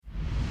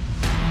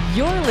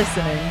You're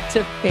listening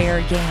to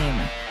Fair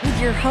Game with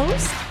your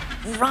host,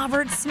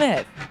 Robert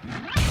Smith.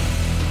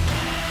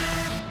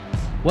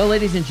 Well,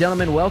 ladies and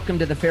gentlemen, welcome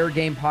to the Fair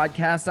Game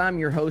Podcast. I'm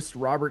your host,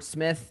 Robert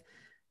Smith.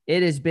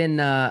 It has been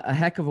a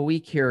heck of a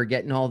week here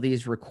getting all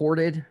these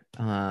recorded.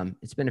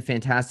 It's been a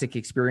fantastic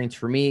experience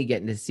for me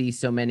getting to see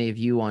so many of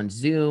you on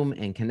Zoom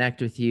and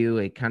connect with you.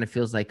 It kind of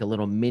feels like a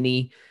little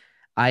mini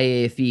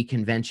IAFE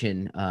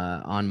convention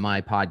on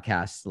my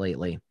podcast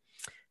lately.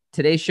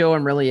 Today's show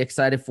I'm really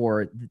excited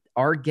for.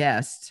 Our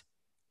guest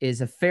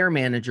is a fair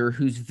manager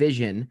whose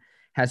vision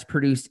has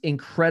produced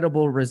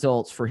incredible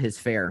results for his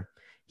fair.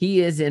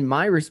 He is, in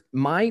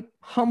my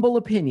humble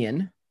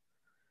opinion,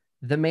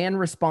 the man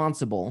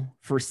responsible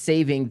for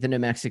saving the New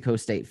Mexico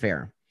State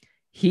Fair.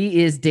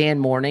 He is Dan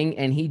Morning,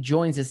 and he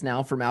joins us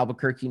now from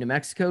Albuquerque, New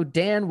Mexico.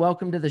 Dan,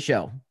 welcome to the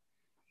show.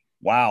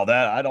 Wow,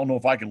 I don't know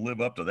if I can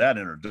live up to that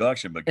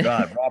introduction, but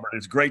God, Robert,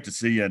 it's great to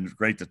see you and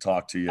great to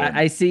talk to you.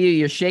 I see you.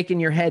 You're shaking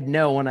your head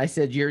no when I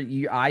said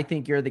I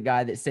think you're the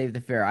guy that saved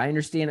the fair. I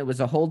understand it was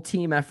a whole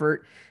team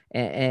effort,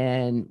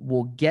 and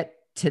we'll get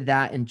to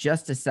that in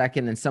just a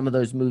second and some of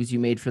those moves you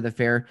made for the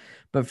fair.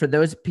 But for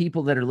those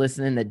people that are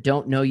listening that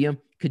don't know you,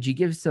 could you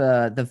give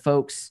the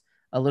folks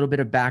a little bit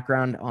of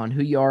background on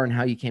who you are and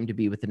how you came to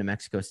be with the New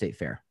Mexico State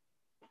Fair?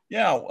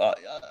 Yeah.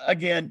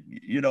 Again,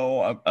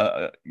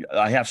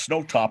 I have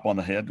snow top on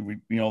the head.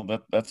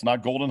 That's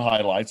not golden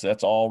highlights.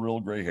 That's all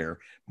real gray hair.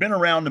 Been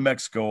around New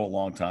Mexico a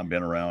long time.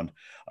 Been around.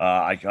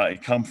 I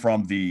come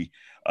from the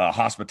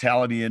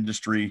hospitality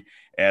industry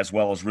as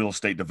well as real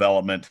estate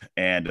development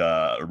and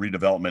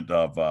redevelopment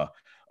of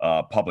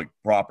public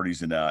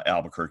properties in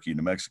Albuquerque,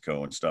 New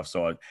Mexico and stuff.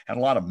 So I had a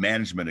lot of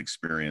management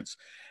experience.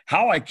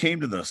 How I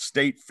came to the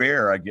state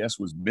fair, I guess,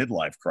 was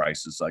midlife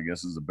crisis, I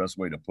guess is the best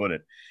way to put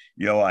it.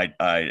 I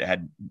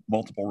had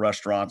multiple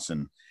restaurants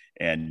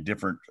and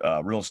different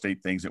real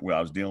estate things that I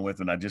was dealing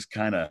with. And I just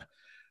kind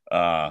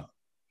of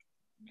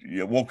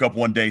woke up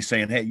one day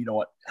saying, hey, you know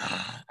what?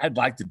 I'd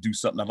like to do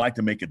something. I'd like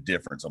to make a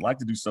difference. I'd like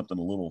to do something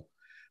a little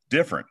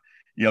different.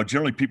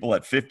 Generally people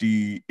at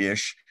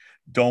 50-ish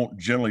don't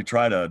generally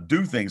try to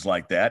do things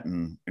like that.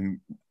 And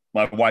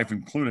my wife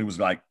included was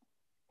like,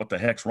 what the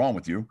heck's wrong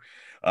with you?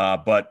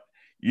 But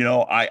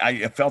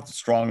I felt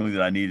strongly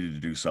that I needed to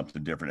do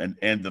something different.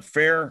 And the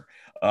fair,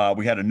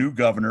 we had a new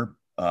governor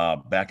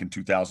back in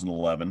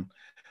 2011,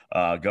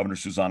 Governor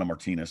Susana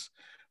Martinez,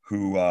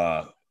 who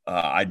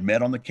I'd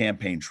met on the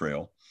campaign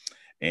trail.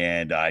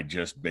 And I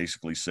just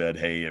basically said,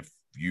 hey, if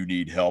you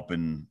need help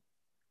in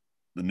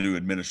the new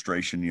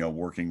administration,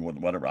 working with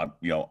whatever,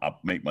 I'll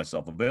make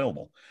myself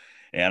available.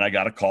 And I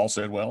got a call,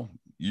 said, well,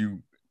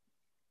 you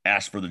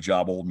asked for the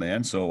job, old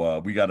man. So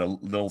we got a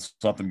little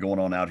something going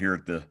on out here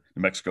at the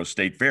New Mexico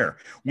State Fair,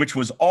 which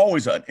was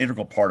always an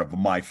integral part of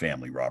my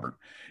family, Robert.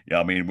 Yeah,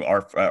 I mean,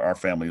 our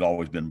family has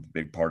always been a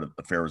big part of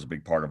the fair, was a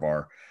big part of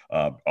our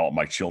all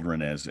my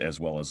children as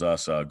well as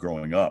us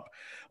growing up.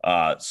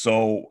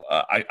 So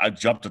I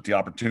jumped at the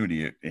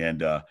opportunity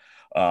and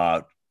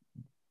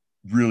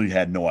really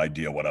had no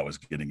idea what I was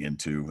getting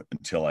into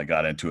until I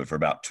got into it for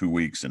about 2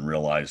 weeks and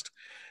realized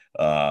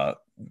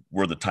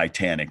we're the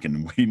Titanic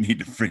and we need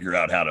to figure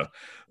out how to,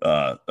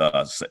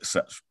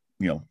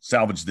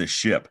 salvage this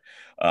ship.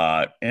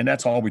 And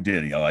that's all we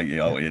did.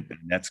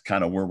 That's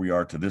kind of where we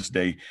are to this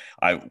day.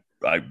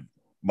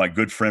 My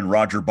good friend,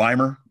 Roger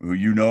Beimer,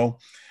 who,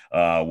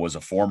 was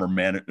a former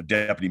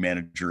deputy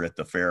manager at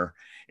the fair.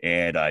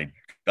 And I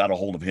got a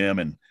hold of him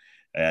and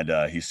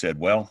he said,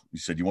 you want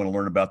to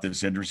learn about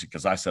this industry?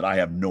 Because I said, I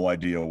have no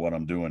idea what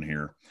I'm doing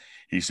here.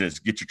 He says,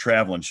 get your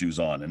traveling shoes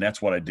on. And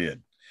that's what I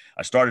did.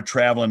 I started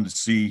traveling to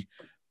see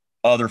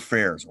other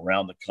fairs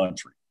around the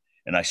country,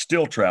 and I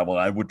still travel.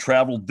 I would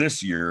travel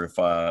this year if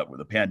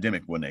the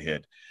pandemic wouldn't have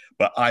hit,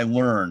 but I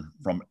learned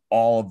from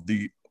all of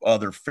the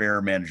other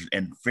fair managers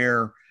and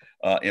fair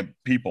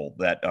people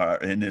that are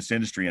in this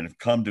industry and have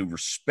come to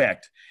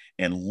respect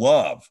and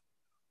love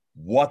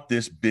what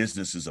this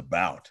business is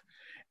about.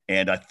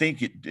 And I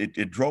think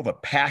it drove a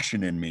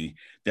passion in me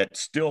that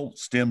still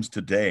stems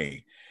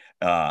today.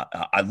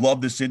 I love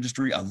this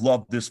industry. I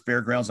love this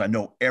fairgrounds. I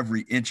know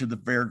every inch of the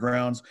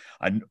fairgrounds.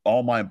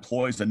 All my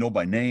employees I know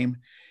by name.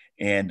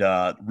 And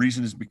the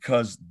reason is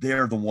because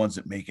they're the ones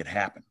that make it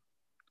happen.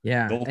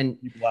 Yeah. Those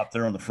and people out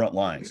there on the front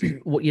lines.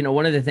 Well,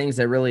 one of the things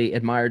I really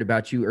admired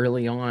about you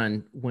early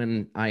on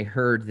when I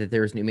heard that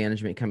there was new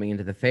management coming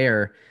into the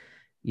fair,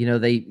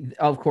 they,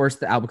 of course,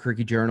 the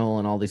Albuquerque Journal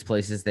and all these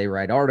places, they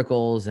write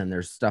articles and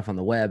there's stuff on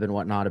the web and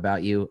whatnot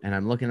about you. And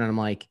I'm looking at them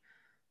like,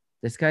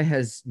 this guy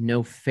has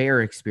no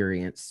fair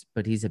experience,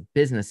 but he's a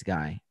business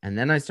guy. And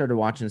then I started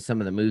watching some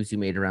of the moves you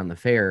made around the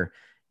fair.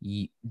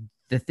 The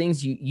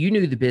things you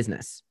knew the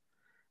business,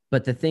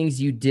 but the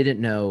things you didn't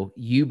know,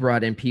 you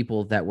brought in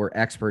people that were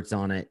experts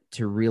on it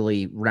to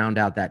really round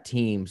out that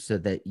team so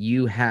that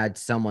you had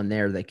someone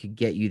there that could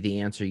get you the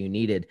answer you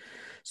needed.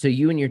 So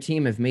you and your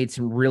team have made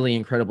some really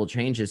incredible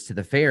changes to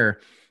the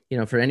fair.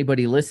 For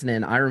anybody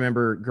listening, I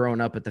remember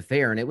growing up at the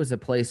fair, and it was a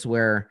place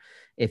where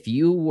if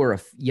you were a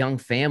young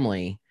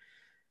family,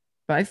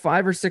 By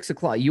 5 or 6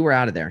 o'clock, you were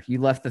out of there.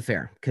 You left the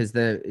fair because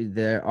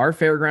our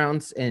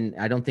fairgrounds, and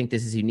I don't think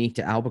this is unique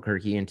to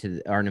Albuquerque and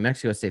to our New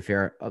Mexico State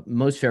Fair.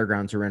 Most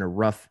fairgrounds are in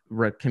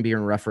can be in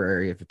a rougher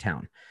area of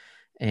town,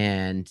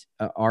 and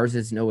ours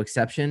is no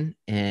exception.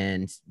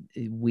 And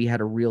we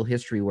had a real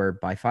history where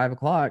by 5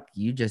 o'clock,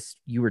 you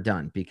were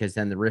done, because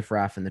then the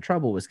riffraff and the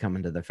trouble was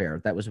coming to the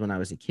fair. That was when I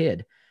was a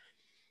kid,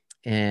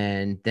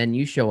 and then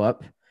you show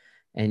up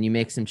and you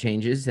make some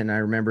changes. And I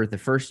remember the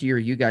first year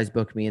you guys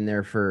booked me in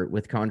there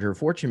with Conjure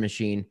Fortune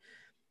Machine.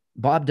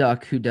 Bob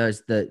Duck, who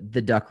does the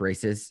duck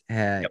races,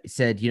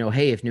 said,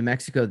 hey, if New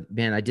Mexico,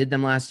 man, I did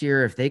them last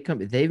year. If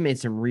they've made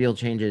some real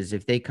changes.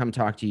 If they come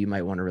talk to you, you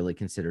might want to really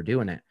consider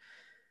doing it.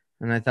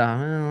 And I thought,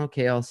 well,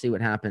 okay, I'll see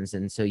what happens.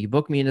 And so you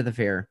booked me into the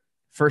fair.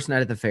 First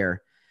night at the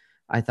fair,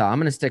 I thought I'm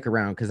going to stick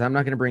around because I'm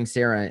not going to bring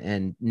Sarah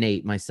and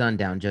Nate, my son,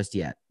 down just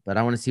yet. But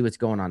I want to see what's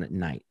going on at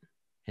night.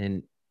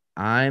 And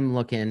I'm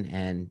looking,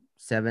 and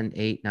 7,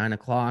 8, 9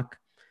 o'clock.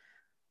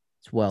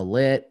 It's well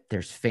lit.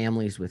 There's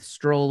families with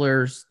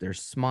strollers.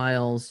 There's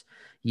smiles.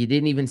 You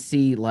didn't even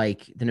see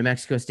like the New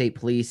Mexico State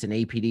Police and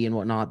APD and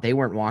whatnot. They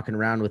weren't walking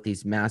around with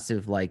these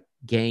massive like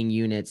gang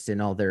units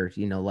and all their,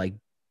 like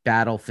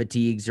battle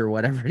fatigues or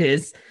whatever it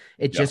is.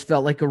 It just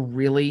felt like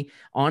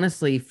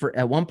honestly,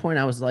 at one point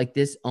I was like,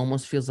 this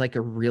almost feels like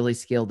a really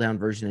scaled down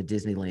version of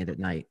Disneyland at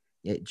night.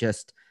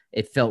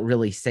 It felt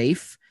really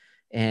safe.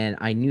 And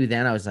I knew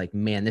then, I was like,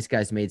 man, this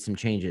guy's made some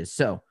changes.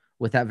 So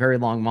with that very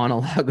long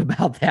monologue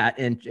about that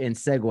and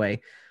segue,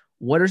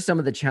 what are some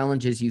of the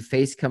challenges you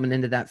faced coming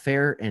into that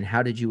fair, and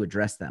how did you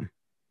address them?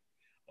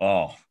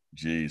 Oh,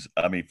 geez.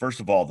 I mean, first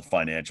of all, the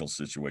financial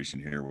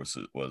situation here was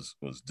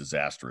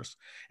disastrous.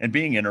 And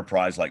being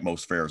enterprise like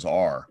most fairs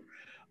are,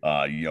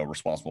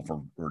 responsible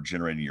for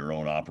generating your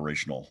own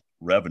operational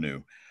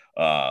revenue,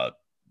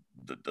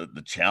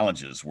 the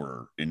challenges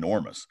were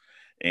enormous.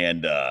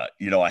 And,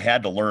 I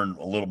had to learn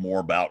a little more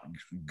about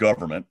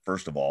government,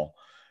 first of all,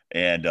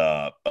 and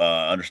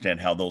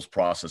understand how those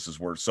processes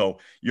work. So,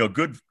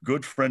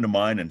 good friend of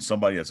mine and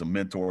somebody as a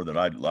mentor that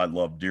I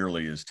love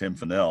dearly is Tim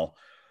Fennell,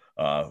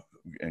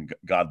 and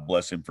God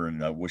bless him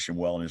and I wish him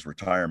well in his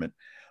retirement.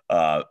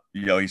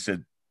 He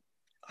said,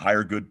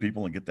 hire good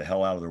people and get the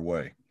hell out of their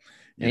way.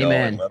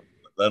 Amen. And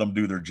let them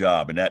do their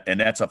job. And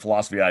that's a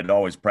philosophy I'd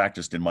always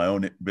practiced in my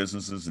own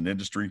businesses and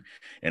industry.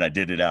 And I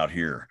did it out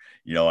here.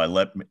 I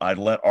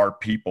let our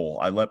people,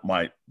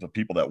 the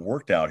people that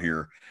worked out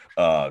here,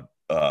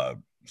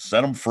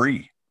 set them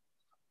free,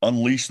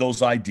 unleash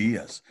those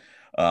ideas.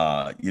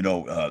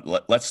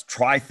 Let's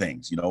try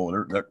things,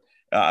 they're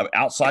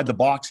outside the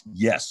box.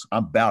 Yes,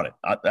 I'm about it.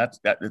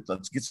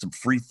 Let's get some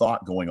free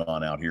thought going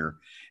on out here.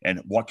 And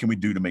what can we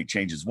do to make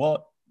changes?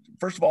 Well,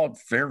 first of all,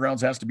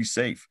 fairgrounds has to be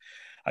safe.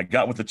 I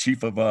got with the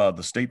chief of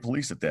the state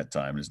police at that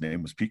time. His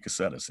name was Pete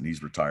Cassettis, and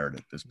he's retired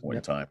at this point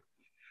in time.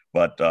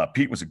 But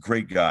Pete was a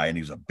great guy, and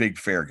he was a big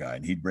fair guy,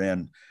 and he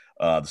ran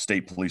the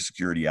state police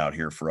security out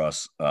here for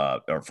us,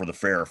 or for the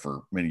fair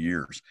for many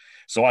years.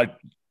 So I,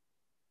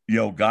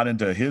 got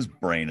into his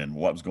brain and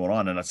what was going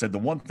on. And I said, the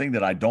one thing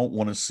that I don't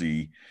want to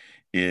see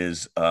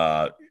is,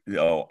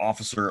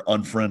 officer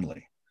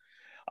unfriendly.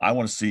 I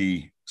want to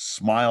see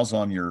smiles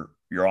on your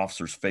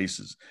officers'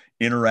 faces,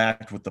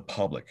 interact with the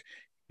public,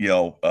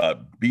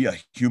 be a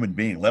human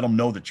being. Let them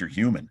know that you're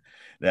human,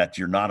 that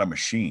you're not a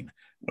machine.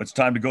 When it's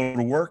time to go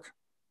to work,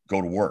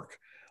 go to work.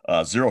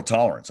 Zero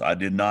tolerance. I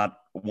did not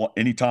want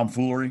any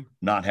tomfoolery,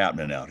 not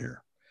happening out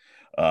here.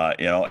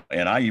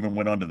 And I even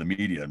went onto the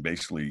media and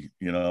basically,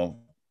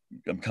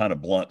 I'm kind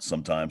of blunt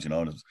sometimes, and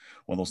it's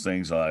one of those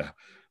things. I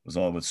was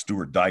on with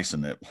Stuart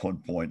Dyson at one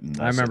point. And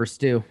I remember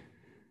Stu.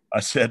 I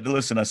said,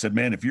 listen,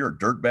 man, if you're a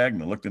dirtbag,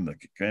 and I looked in the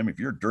cam, if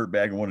you're a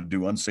dirtbag and want to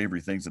do unsavory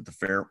things at the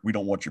fair, we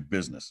don't want your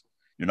business.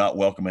 You're not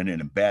welcome in,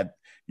 and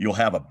you'll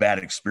have a bad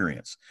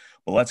experience.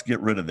 But let's get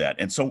rid of that.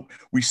 And so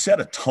we set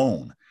a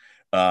tone,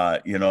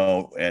 and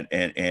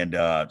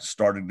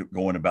started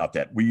going about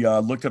that. We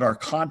looked at our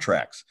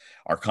contracts,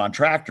 our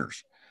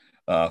contractors,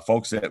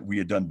 folks that we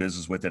had done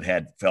business with that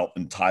had felt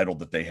entitled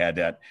that they had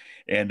that.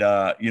 And,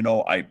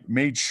 I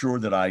made sure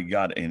that I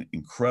got an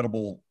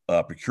incredible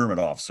procurement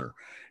officer.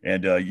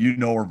 And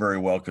her very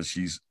well because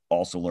she's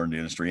also learned the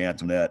industry,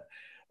 Antoinette.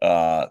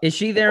 Is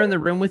she there in the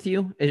room with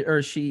you, or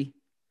is she?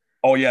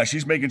 Oh yeah,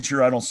 she's making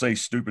sure I don't say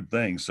stupid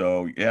things.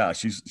 So yeah,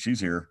 she's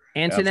here.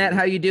 Antoinette, absolutely.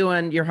 How you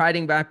doing? You're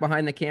hiding back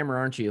behind the camera,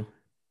 aren't you?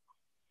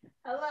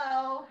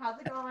 Hello, how's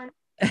it going?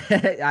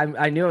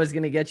 I knew I was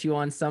going to get you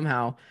on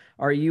somehow.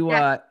 Are you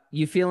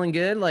you feeling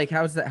good? Like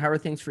how are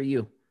things for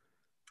you?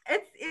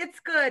 It's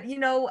good.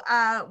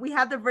 We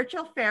had the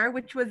virtual fair,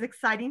 which was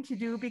exciting to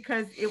do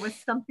because it was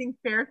something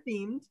fair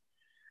themed.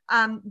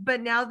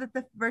 But now that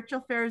the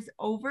virtual fair is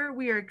over,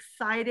 we are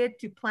excited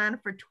to plan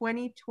for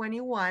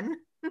 2021.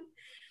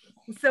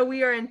 So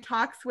we are in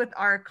talks with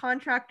our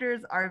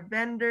contractors, our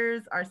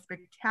vendors, our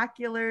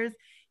spectaculars.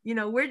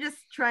 We're just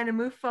trying to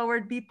move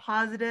forward, be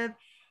positive,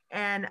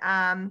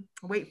 and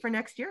wait for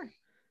next year.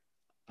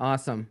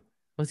 Awesome.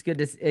 Well, it's good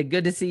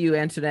to see you,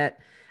 Antoinette.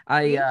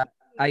 I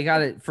I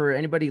got it for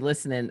anybody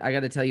listening. I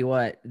got to tell you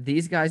what,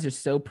 these guys are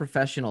so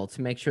professional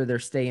to make sure they're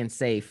staying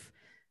safe.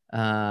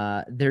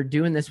 They're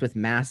doing this with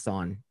masks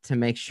on to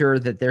make sure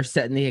that they're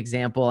setting the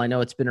example. I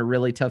know it's been a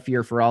really tough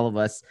year for all of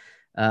us.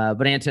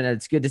 But Antoinette,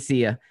 it's good to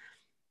see you.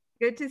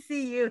 Good to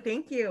see you.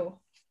 Thank you.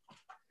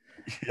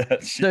 Yeah,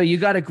 So you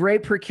got a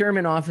great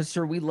procurement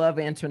officer. We love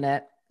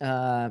Antoinette.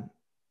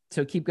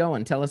 So keep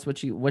going. Tell us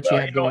what you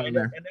have going on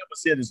there. And that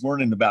was it, is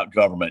learning about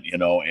government,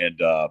 and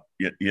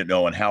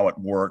and how it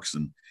works.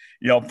 And,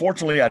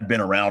 fortunately I'd been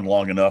around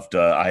long enough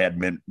I had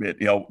been,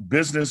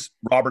 business,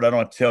 Robert, I don't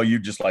have to tell you,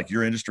 just like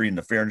your industry and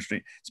the fair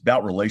industry, it's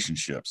about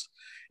relationships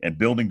and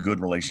building good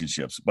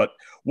relationships. But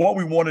what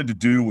we wanted to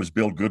do was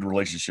build good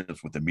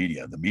relationships with the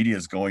media. The media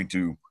is going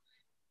to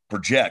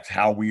project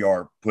how we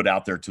are put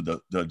out there to the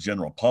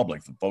general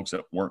public, the folks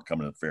that weren't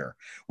coming to the fair.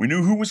 We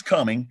knew who was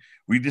coming.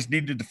 We just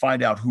needed to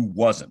find out who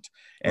wasn't,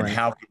 and right.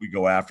 How could we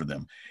go after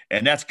them.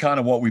 And that's kind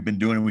of what we've been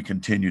doing, and we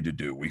continue to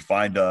do. We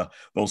find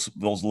those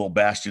little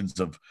bastions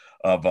of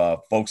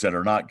folks that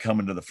are not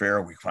coming to the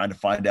fair. We try to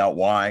find out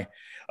why,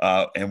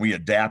 and we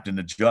adapt and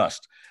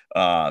adjust.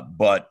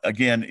 But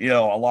again,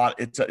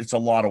 it's a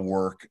lot of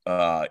work,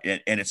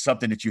 and it's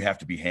something that you have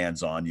to be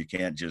hands-on. You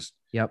can't just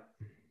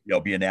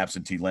be an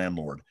absentee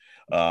landlord.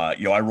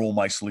 I roll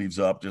my sleeves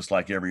up just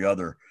like every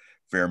other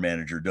fair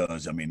manager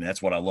does. I mean,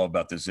 that's what I love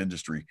about this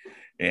industry.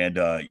 And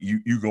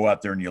you go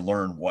out there and you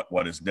learn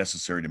what is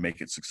necessary to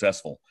make it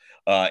successful.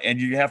 And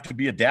you have to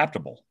be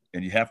adaptable,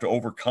 and you have to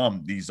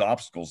overcome these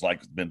obstacles like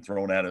has been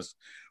thrown at us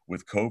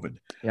with COVID.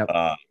 Yep.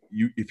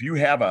 If you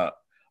have a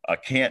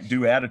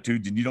can't-do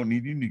attitude, then you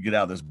need to get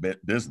out of this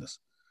business.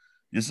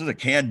 This is a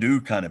can-do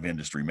kind of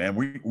industry, man.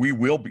 We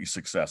will be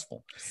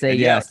successful. Say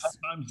yes.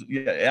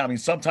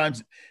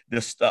 Sometimes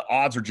this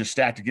odds are just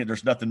stacked again.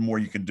 There's nothing more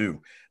you can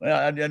do,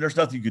 and there's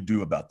nothing you can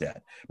do about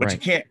that. But right. You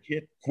can't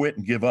quit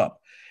and give up.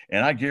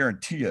 And I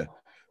guarantee you,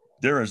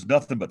 there is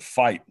nothing but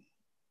fight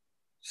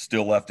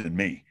still left in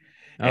me.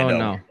 Oh,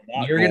 no.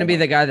 You're going to be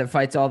the guy that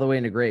fights all the way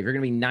in the grave. You're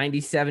going to be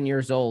 97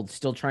 years old,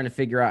 still trying to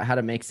figure out how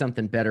to make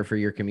something better for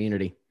your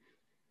community.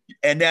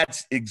 And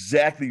that's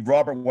exactly,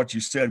 Robert, what you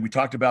said. We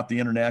talked about the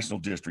international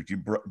district. You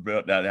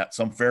brought that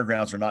some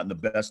fairgrounds are not in the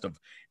best of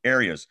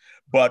areas.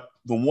 But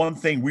the one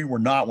thing we were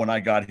not when I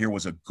got here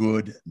was a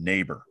good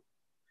neighbor.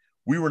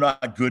 We were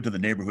not good to the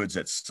neighborhoods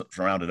that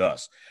surrounded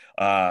us.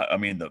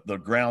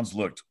 The grounds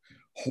looked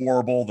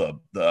horrible.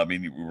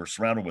 We were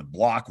surrounded with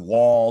block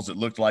walls. It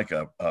looked like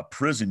a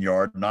prison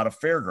yard, not a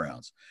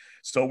fairgrounds.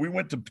 So we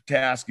went to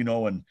task,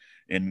 and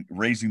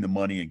raising the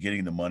money and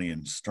getting the money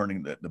and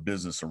turning the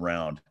business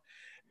around.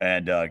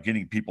 And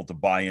getting people to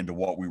buy into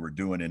what we were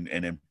doing,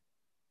 and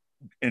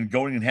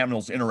going and having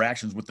those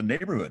interactions with the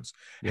neighborhoods.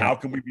 Yeah. How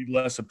can we be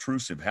less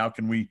obtrusive? How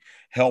can we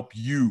help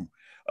you?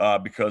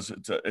 Because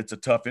it's a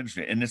tough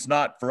industry, and it's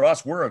not for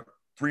us. We're a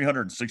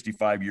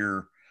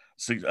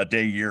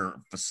 365-day-a-year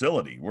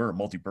facility. We're a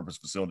multi-purpose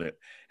facility that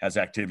has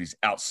activities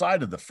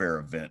outside of the fair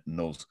event in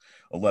those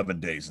 11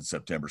 days in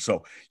September.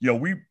 So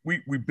we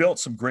built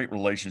some great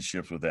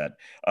relationships with that.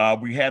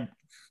 We had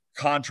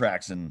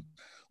contracts and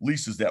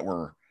leases that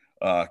were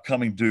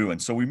coming due. And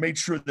so we made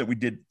sure that we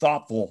did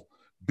thoughtful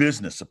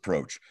business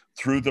approach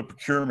through the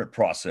procurement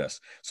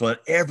process so that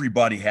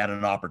everybody had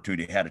an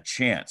opportunity, had a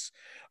chance.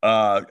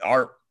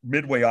 Our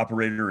midway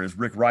operator is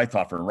Rick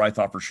Reithoffer,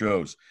 Reithoffer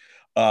Shows.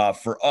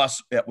 For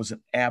us, that was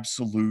an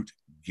absolute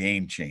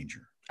game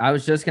changer. I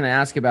was just going to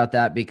ask about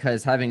that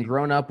because having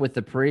grown up with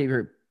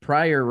the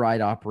prior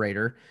ride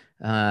operator,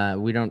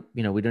 we don't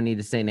need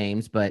to say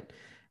names, but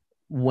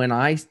when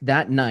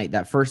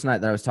that first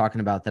night that I was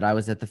talking about, that I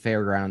was at the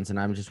fairgrounds and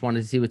I just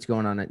wanted to see what's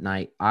going on at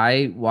night,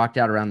 I walked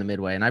out around the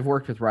Midway, and I've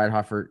worked with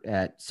Reithoffer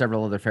at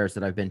several other fairs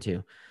that I've been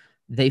to.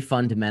 They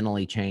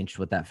fundamentally changed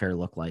what that fair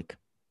looked like.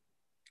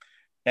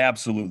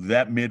 Absolutely.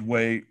 That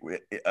Midway,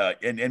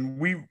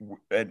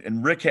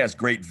 and Rick has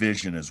great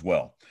vision as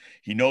well.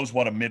 He knows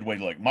what a Midway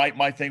like.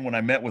 My thing when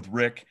I met with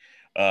Rick,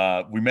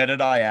 we met at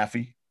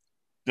IAFE.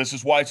 This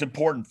is why it's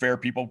important, fair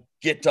people,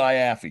 get to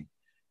IAFE.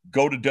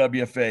 Go to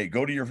WFA,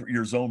 go to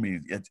your zone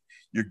meeting.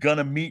 You're going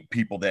to meet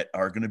people that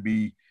are going to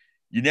be,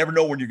 you never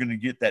know when you're going to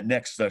get that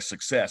next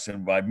success.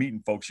 And by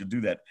meeting folks, you'll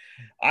do that.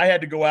 I had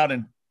to go out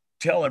and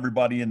tell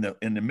everybody in the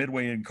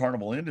Midway and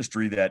Carnival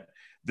industry that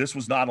this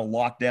was not a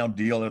lockdown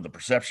deal. The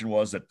perception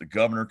was that the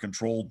governor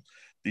controlled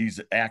these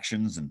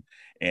actions and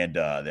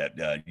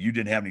that you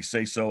didn't have any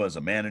say-so as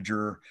a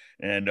manager.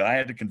 And I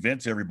had to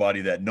convince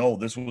everybody that, no,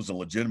 this was a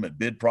legitimate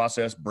bid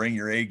process. Bring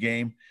your A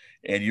game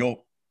and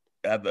you'll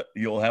have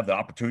the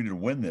opportunity to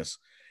win this.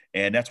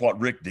 And that's what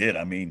Rick did.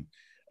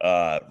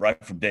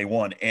 Right from day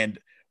one. And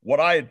what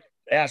I had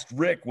asked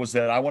Rick was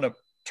that I want to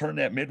turn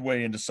that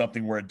Midway into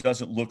something where it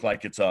doesn't look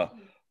like it's a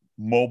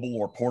mobile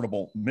or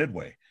portable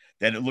Midway,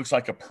 that it looks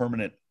like a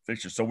permanent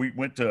fixture. So we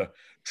went to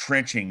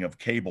trenching of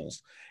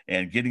cables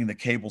and getting the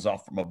cables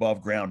off from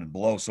above ground and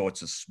below. So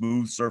it's a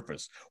smooth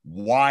surface,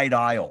 wide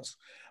aisles,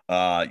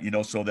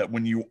 so that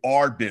when you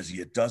are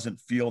busy, it doesn't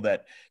feel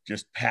that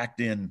just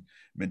packed in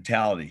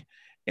mentality.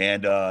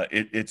 and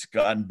it's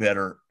gotten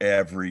better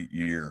every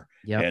year.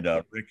 Yep.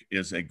 And Rick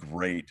is a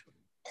great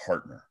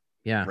partner.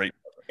 Yeah. Great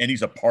partner. And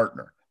he's a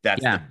partner.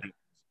 That's Yeah.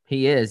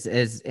 He is.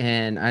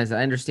 And as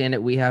I understand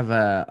it, we have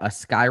a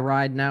sky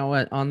ride now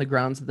on the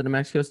grounds of the New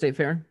Mexico State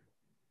Fair.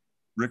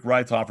 Rick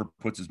Reithofer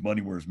puts his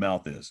money where his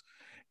mouth is,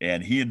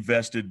 and he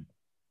invested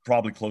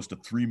probably close to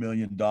 $3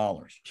 million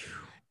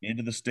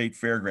into the state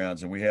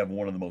fairgrounds, and we have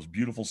one of the most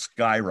beautiful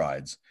sky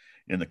rides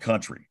in the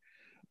country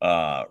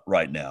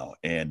right now.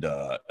 And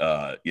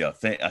I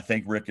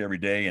thank Rick every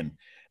day, and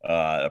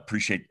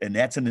appreciate, and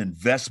that's an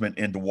investment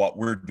into what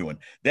we're doing.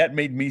 That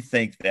made me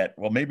think that,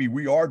 well, maybe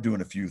we are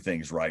doing a few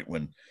things right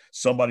when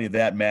somebody of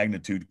that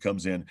magnitude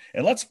comes in.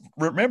 And let's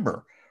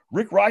remember,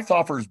 Rick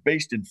Reithofer is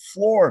based in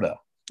Florida.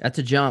 That's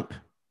a jump.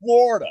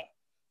 Florida.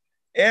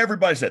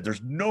 Everybody said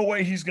there's no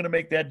way he's going to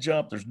make that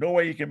jump. There's no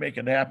way he can make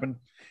it happen.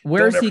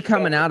 Where is he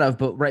coming out of?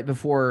 But right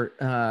before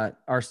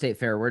our state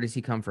fair, where does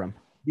he come from?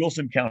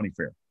 Wilson County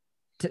Fair.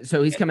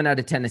 So he's coming out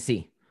of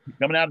Tennessee.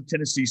 Coming out of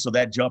Tennessee, so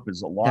that jump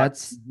is a lot.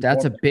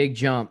 That's a big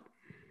jump.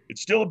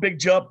 It's still a big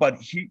jump, but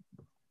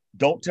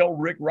don't tell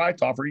Rick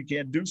Reithofer he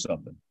can't do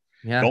something.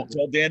 Yeah. Don't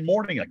tell Dan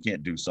Morning I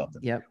can't do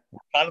something. Yep. We're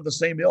kind of the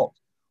same ilk.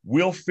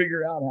 We'll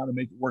figure out how to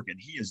make it work, and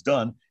he has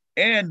done.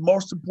 And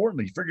most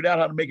importantly, he figured out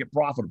how to make it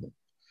profitable.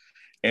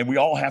 And we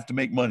all have to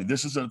make money.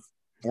 This is a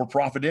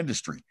for-profit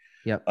industry.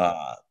 Yep.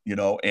 We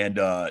couldn't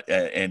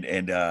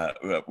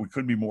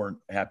be more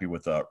happy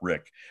with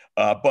Rick.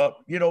 But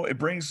it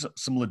brings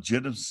some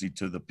legitimacy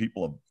to the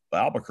people of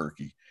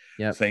Albuquerque,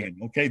 saying,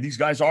 okay, these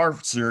guys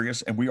are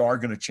serious, and we are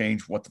going to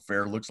change what the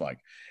fair looks like.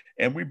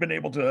 And we've been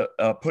able to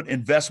put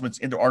investments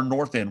into our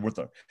north end with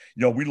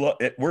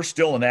we're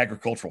still an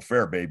agricultural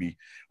fair, baby.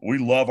 We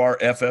love our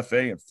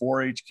FFA and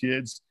 4-H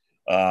kids.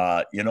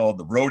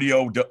 The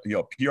rodeo,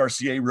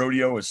 PRCA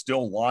rodeo is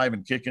still live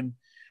and kicking.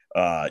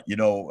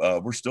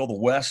 We're still the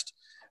West,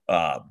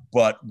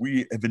 but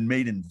we have been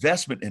made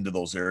investment into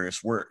those areas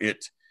where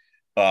it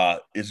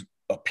is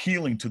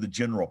appealing to the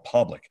general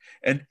public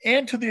and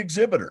to the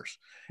exhibitors,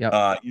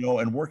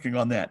 and working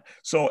on that.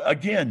 So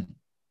again,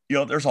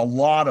 there's a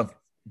lot of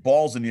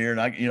balls in the air,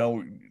 and I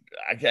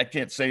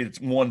can't say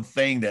it's one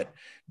thing that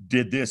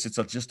did this. It's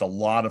just a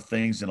lot of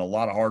things and a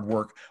lot of hard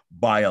work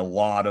by a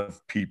lot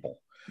of people.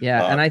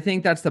 Yeah. And I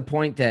think that's the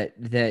point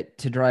that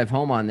to drive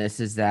home on this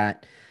is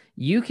that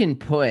you can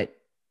put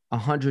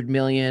 100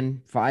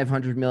 million,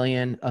 500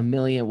 million, $1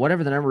 million,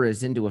 whatever the number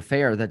is into a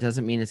fair. That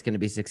doesn't mean it's going to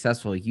be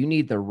successful. You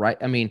need the right.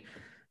 I mean,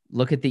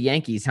 look at the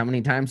Yankees. How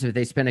many times have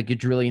they spent $1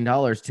 quadrillion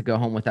to go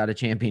home without a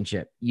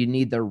championship? You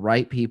need the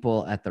right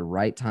people at the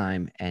right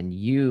time. And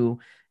you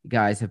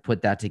guys have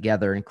put that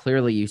together. And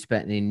clearly you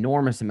spent an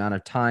enormous amount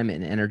of time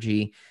and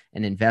energy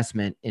and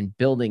investment in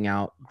building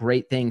out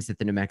great things at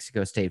the New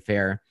Mexico State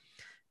Fair.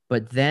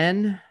 But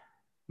then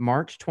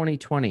March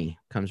 2020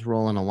 comes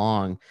rolling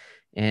along,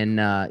 and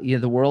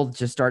the world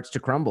just starts to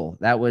crumble.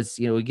 That was,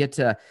 we get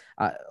to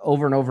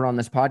over and over on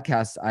this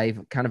podcast,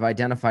 I've kind of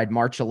identified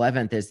March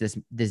 11th as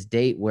this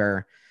date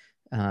where,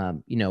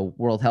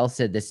 World Health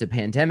said this is a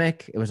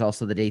pandemic. It was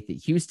also the date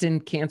that Houston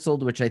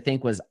canceled, which I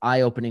think was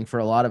eye-opening for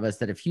a lot of us,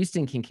 that if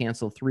Houston can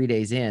cancel 3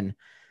 days in,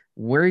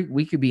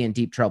 we could be in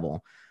deep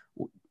trouble.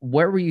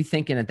 Where were you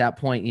thinking at that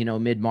point,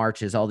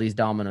 mid-March, as all these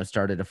dominoes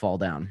started to fall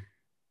down?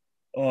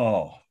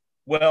 Oh,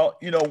 well,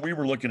 we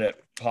were looking at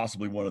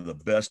possibly one of the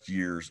best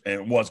years, and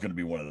it was going to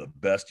be one of the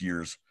best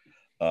years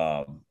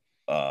for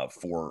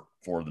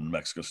the New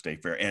Mexico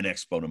State Fair and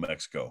Expo New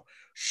Mexico.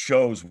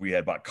 Shows we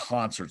had bought,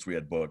 concerts we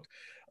had booked.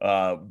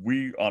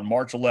 We, on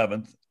March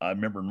 11th, I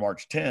remember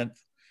March 10th,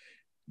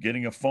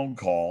 getting a phone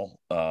call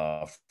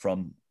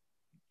from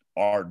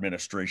our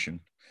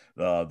administration,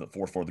 for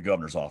the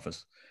governor's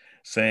office,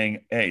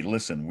 saying, hey,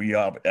 listen, we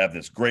have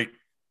this great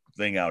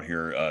thing out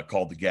here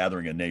called the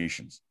Gathering of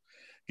Nations.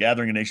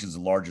 Gathering of Nations is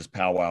the largest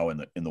powwow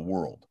in the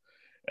world.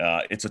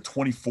 It's a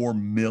 $24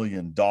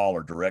 million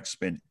direct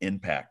spend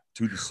impact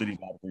to the city of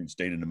Albuquerque and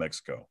state of New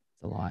Mexico.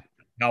 It's a lot.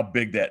 How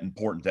big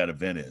important that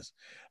event is.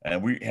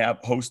 And we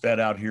host that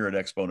out here at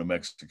Expo New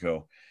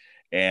Mexico.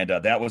 And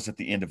that was at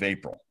the end of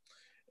April.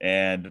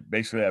 And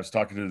basically I was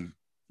talking to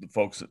the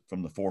folks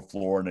from the fourth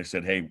floor, and they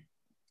said, hey,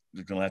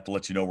 we're going to have to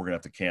let you know we're going to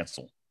have to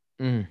cancel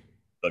the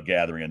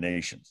Gathering of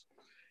Nations.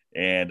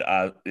 And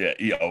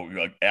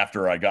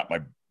after I got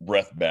my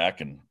breath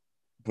back and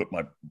put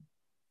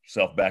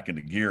myself back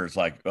into gear, it's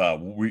like,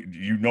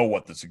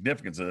 what the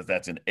significance of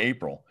that's in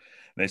April.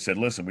 And they said,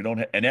 listen, we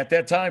don't and at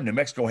that time, New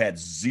Mexico had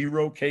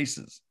zero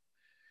cases.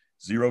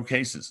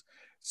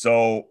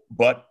 So,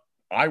 but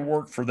I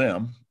worked for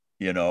them,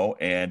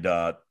 and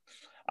I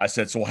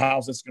said, so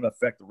how's this going to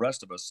affect the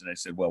rest of us? And they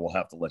said, well, we'll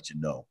have to let you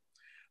know.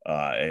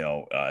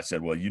 I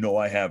said, well,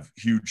 I have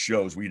huge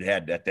shows. We'd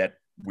had at that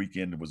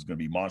weekend, it was going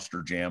to be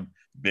Monster Jam,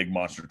 big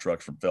monster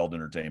trucks from Feld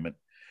Entertainment,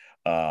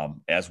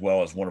 as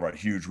well as one of our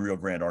huge Rio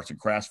Grande Arts and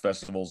Crafts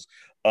festivals,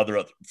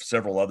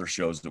 several other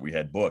shows that we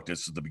had booked.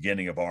 This is the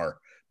beginning of our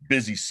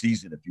busy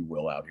season, if you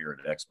will, out here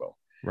at Expo.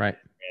 Right.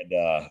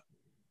 And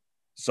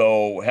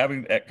so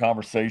having that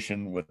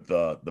conversation with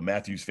the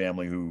Matthews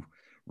family, who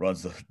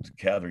runs the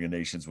Gathering of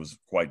Nations was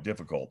quite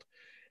difficult,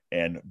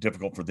 and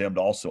difficult for them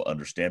to also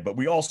understand. But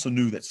we also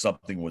knew that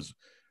something was,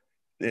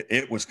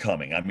 it was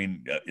coming. I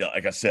mean,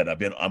 like I said,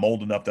 I'm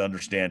old enough to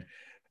understand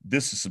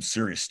this is some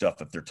serious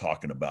stuff if they're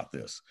talking about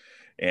this.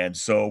 And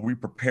so we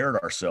prepared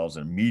ourselves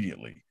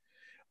immediately,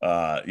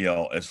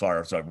 as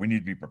far as like, we need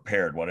to be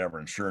prepared, whatever.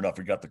 And sure enough,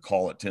 we got the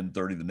call at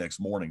 10:30 the next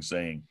morning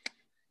saying,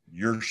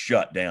 you're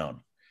shut down.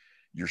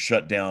 You're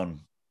shut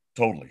down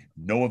totally.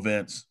 No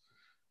events,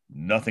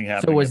 nothing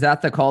happening. So was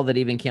that the call that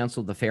even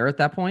canceled the fair at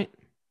that point?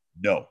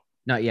 No.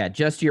 Not yet.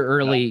 Just your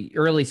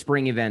early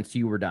spring events,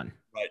 you were done.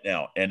 Right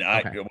now. And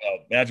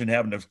imagine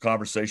having a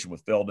conversation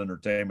with Feld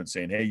Entertainment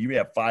saying, hey, you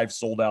have 5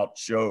 sold out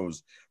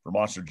shows for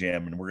Monster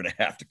Jam, and we're going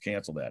to have to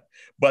cancel that.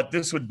 But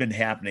this had been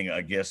happening.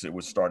 I guess it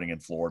was starting in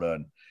Florida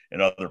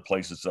and other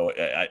places. So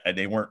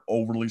they weren't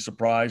overly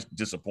surprised,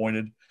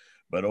 disappointed,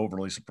 but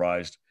overly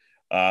surprised.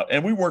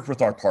 And we worked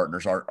with our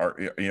partners,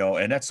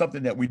 and that's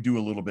something that we do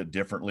a little bit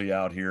differently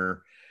out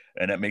here.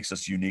 And that makes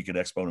us unique at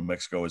Expo New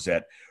Mexico, is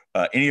that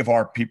any of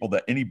our people,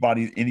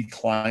 any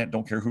client,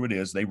 don't care who it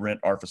is, they rent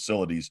our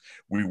facilities.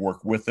 We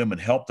work with them and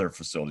help their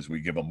facilities.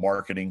 We give them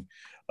marketing.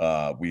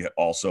 We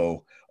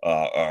also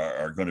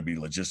are going to be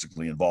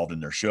logistically involved in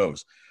their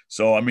shows.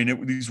 So, I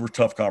mean, these were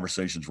tough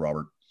conversations,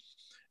 Robert,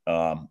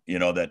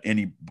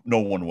 that no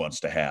one wants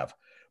to have.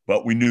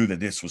 But we knew that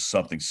this was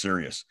something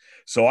serious.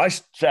 So I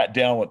sat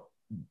down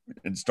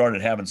and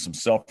started having some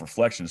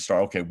self-reflection and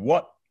okay,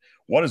 what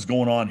is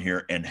going on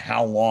here, and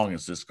how long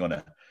is this going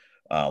to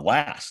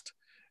last?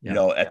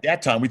 Yeah. At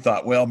that time we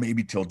thought, well,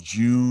 maybe till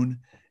June,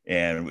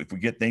 and if we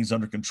get things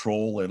under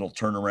control, it'll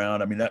turn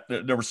around. I mean,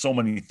 there were so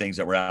many things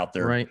that were out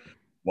there, right?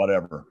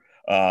 Whatever.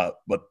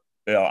 But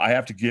I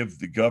have to give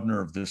the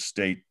governor of this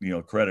state,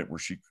 credit, where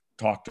she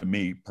talked to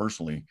me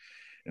personally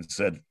and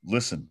said,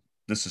 listen,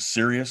 this is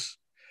serious.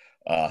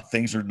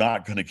 Things are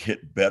not going to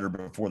get better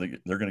before they're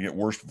going to get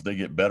worse before they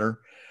get better.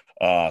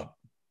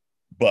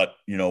 But,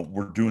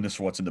 we're doing this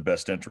for what's in the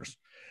best interest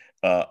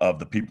of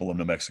the people of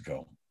New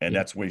Mexico. And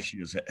that's the way she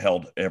has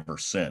held ever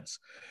since.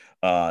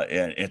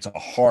 And it's a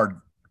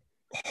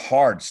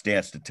hard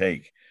stance to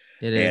take.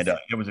 It is. And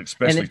it was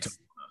especially tough.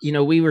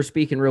 We were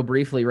speaking real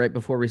briefly right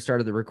before we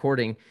started the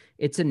recording.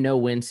 It's a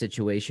no-win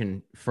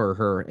situation for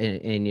her.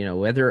 And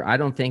whether, I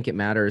don't think it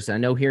matters. I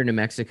know here in New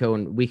Mexico,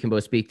 and we can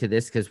both speak to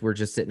this because we're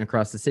just sitting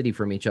across the city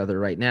from each other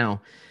right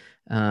now.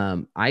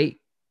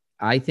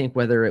 I think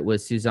whether it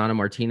was Susana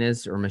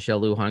Martinez or Michelle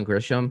Lujan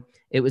Grisham,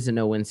 it was a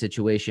no-win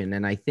situation.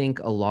 And I think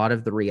a lot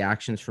of the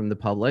reactions from the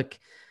public,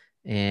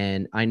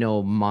 and I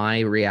know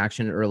my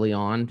reaction early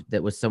on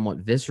that was somewhat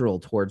visceral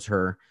towards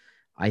her,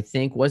 I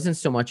think wasn't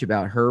so much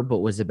about her, but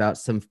was about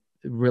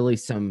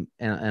and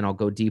I'll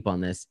go deep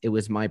on this. It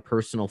was my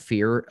personal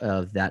fear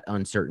of that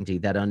uncertainty,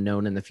 that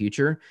unknown in the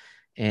future,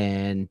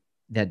 and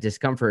that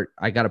discomfort.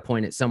 I got to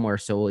point it somewhere,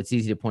 so it's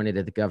easy to point it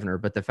at the governor.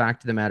 But the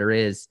fact of the matter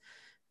is,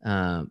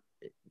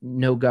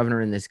 no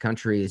governor in this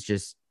country is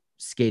just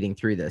skating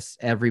through this.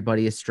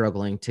 Everybody is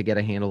struggling to get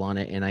a handle on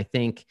it. And I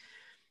think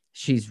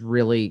she's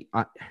really,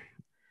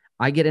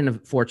 I get in a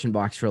fortune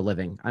box for a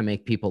living. I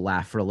make people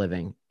laugh for a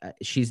living.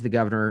 She's the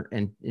governor,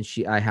 and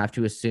I have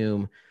to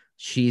assume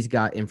she's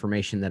got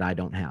information that I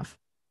don't have,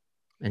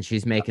 and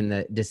she's making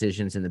the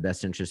decisions in the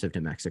best interest of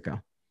New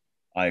Mexico.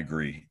 I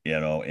agree,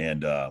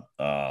 and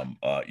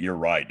you're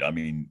right. I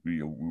mean,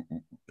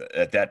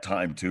 at that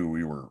time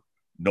too,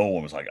 no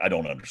one was like, I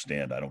don't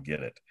understand. I don't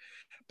get it.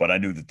 But I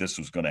knew that this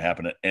was going to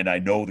happen. And I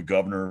know the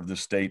governor of this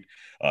state,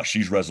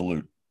 she's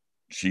resolute.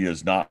 She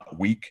is not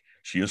weak.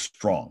 She is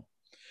strong.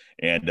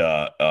 And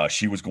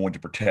she was going to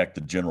protect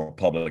the general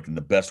public in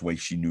the best way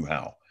she knew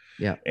how.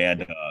 Yeah.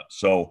 And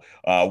so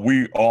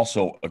we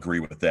also agree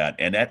with that.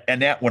 And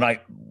that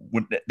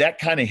when that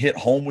kind of hit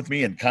home with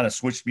me and kind of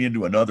switched me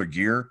into another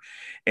gear,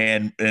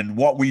 and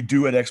what we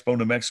do at Expo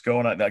New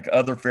Mexico and like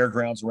other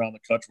fairgrounds around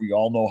the country, we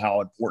all know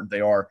how important they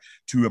are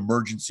to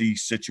emergency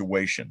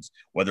situations,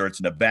 whether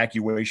it's an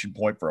evacuation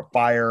point for a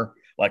fire,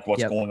 like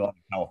what's going on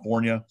in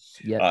California.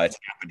 It's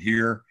happened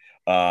here.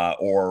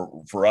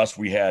 Or for us,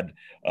 we had,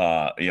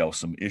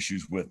 some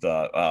issues with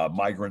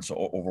migrants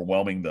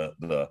overwhelming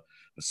the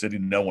city.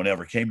 No one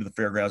ever came to the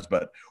fairgrounds,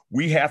 but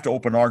we have to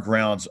open our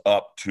grounds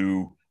up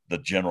to the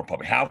general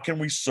public. How can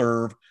we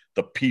serve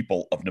the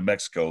people of New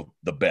Mexico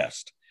the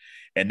best?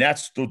 And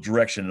that's the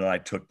direction that I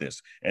took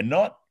this. And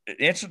not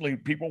instantly,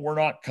 people were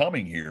not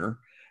coming here.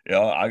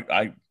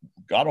 I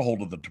got a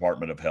hold of the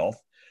Department of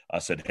Health. I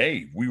said,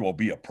 hey, we will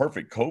be a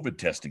perfect COVID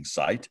testing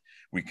site.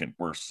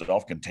 We're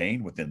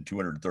self-contained within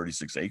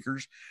 236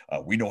 acres.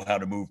 We know how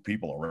to move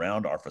people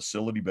around our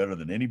facility better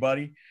than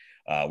anybody.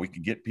 We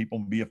can get people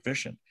and be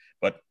efficient.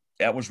 But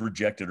that was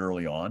rejected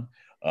early on.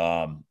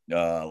 A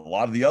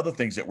lot of the other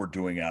things that we're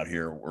doing out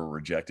here were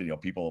rejected.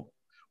 People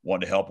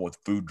want to help with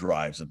food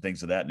drives and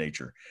things of that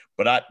nature.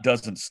 But that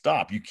doesn't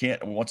stop. You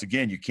can't, once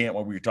again,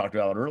 what we were talking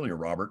about earlier,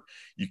 Robert,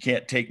 you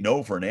can't take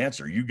no for an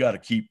answer. You got to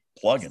keep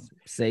plugging.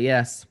 Say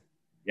yes.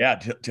 Yeah,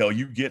 till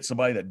you get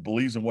somebody that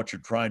believes in what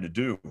you're trying to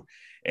do.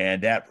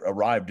 And that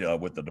arrived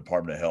with the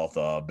Department of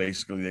Health.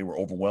 Basically, they were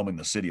overwhelming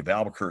the city of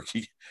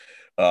Albuquerque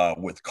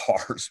with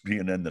cars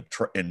being in the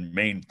in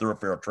main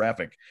thoroughfare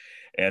traffic.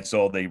 And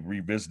so they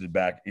revisited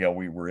back.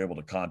 We were able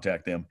to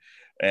contact them.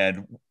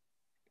 And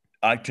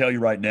I tell you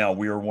right now,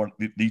 we are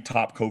the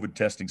top COVID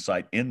testing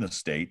site in the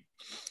state.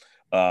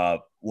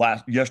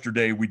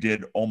 Yesterday, we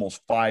did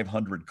almost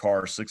 500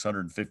 cars,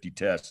 650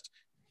 tests,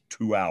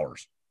 2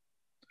 hours.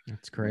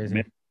 That's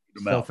crazy.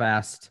 So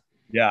fast.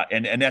 Yeah,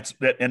 and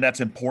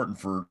that's important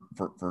for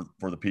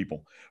the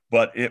people.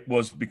 But it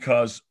was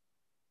because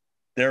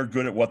they're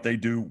good at what they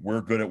do,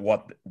 we're good at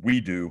what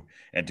we do,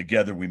 and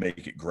together we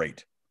make it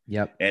great.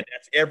 Yep. And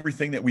that's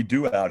everything that we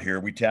do out here.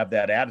 We have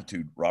that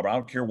attitude, Robert. I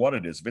don't care what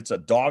it is. If it's a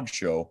dog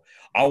show,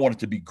 I want it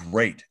to be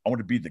great. I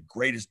want it to be the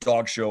greatest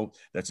dog show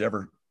that's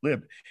ever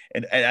lived.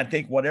 And I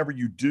think whatever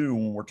you do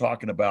when we're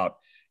talking about,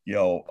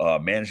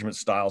 management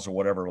styles or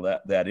whatever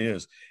that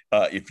is,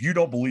 if you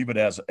don't believe it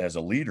as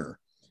a leader,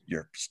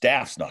 your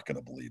staff's not going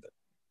to believe it.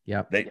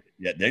 Yep.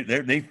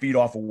 They feed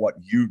off of what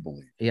you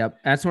believe. Yep.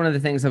 That's one of the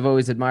things I've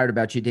always admired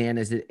about you, Dan,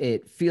 is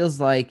it feels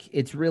like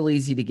it's real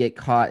easy to get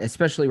caught,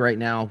 especially right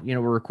now. We're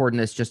recording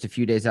this just a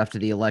few days after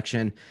the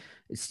election.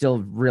 It's still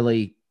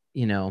really,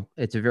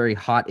 it's a very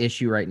hot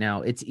issue right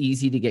now. It's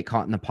easy to get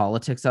caught in the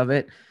politics of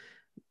it.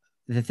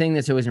 The thing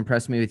that's always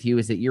impressed me with you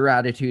is that your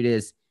attitude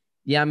is,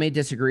 I may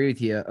disagree with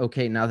you.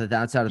 Okay, now that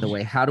that's out of the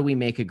way, how do we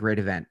make a great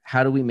event?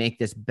 How do we make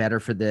this better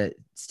for the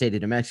state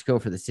of New Mexico,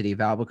 for the city of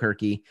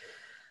Albuquerque?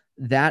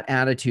 That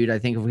attitude, I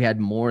think if we had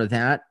more of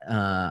that,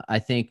 I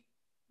think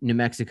New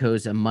Mexico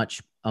is a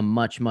much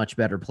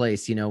better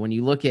place. When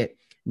you look at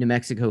New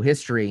Mexico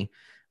history,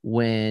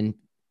 when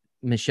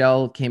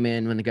Michelle came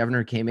in, when the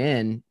governor came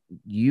in,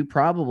 you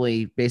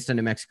probably, based on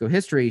New Mexico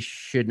history,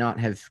 should not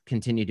have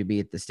continued to be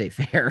at the state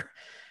fair.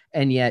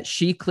 And yet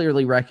she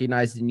clearly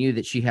recognized and knew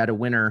that she had a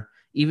winner,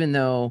 even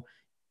though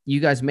you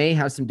guys may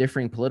have some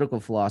differing political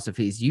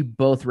philosophies. You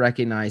both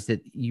recognize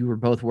that you were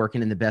both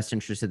working in the best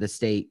interest of the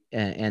state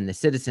and the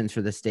citizens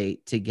for the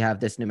state to have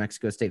this New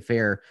Mexico State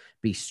Fair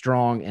be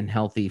strong and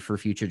healthy for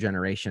future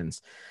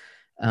generations.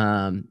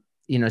 So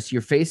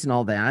you're facing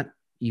all that.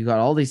 You got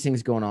all these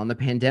things going on. The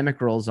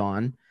pandemic rolls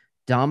on.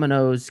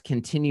 Dominoes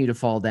continue to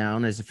fall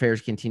down as the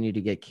fairs continue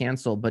to get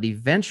canceled. But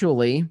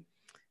eventually,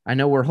 I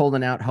know we're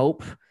holding out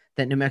hope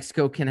that New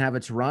Mexico can have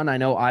its run. I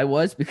know I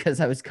was, because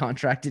I was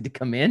contracted to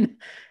come in,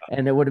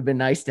 and it would have been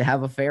nice to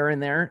have a fair in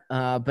there.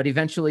 But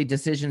eventually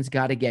decisions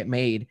got to get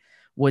made.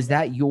 Was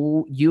that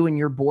you and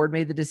your board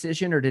made the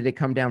decision, or did it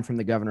come down from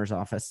the governor's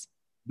office?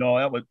 No,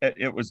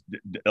 it was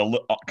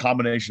a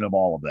combination of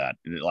all of that.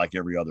 Like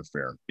every other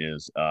fair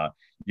is,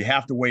 you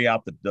have to weigh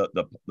out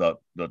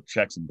the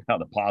checks and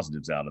the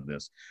positives out of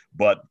this.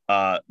 But,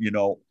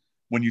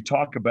 when you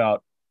talk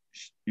about,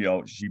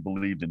 she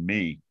believed in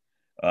me,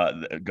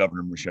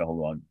 Governor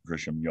Michelle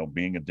Grisham,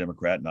 being a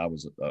Democrat, and I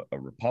was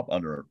appointed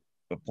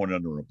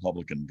under a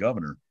Republican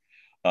governor.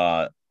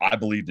 I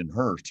believed in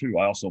her too.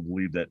 I also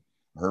believed that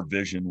her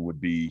vision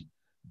would be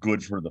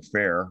good for the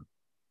fair,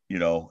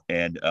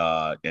 and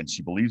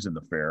she believes in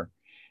the fair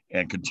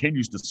and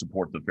continues to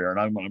support the fair.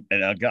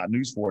 And I got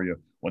news for you.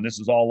 When this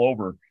is all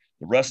over,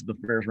 the rest of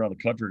the fairs around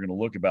the country are going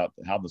to look about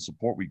how the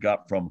support we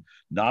got from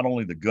not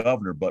only the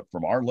governor, but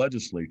from our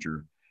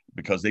legislature,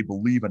 because they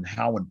believe in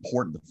how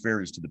important the fair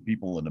is to the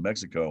people in New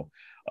Mexico.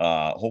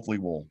 Hopefully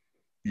we'll,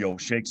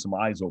 shake some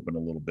eyes open a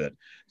little bit.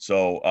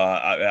 So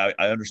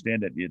I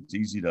understand that it's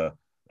easy to,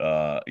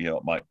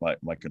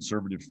 my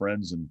conservative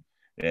friends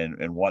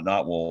and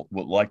whatnot will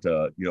like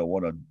to,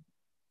 want to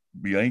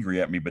be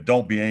angry at me, but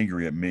don't be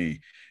angry at me.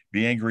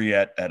 Be angry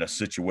at a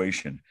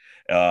situation.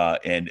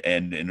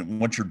 And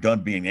once you're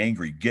done being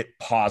angry, get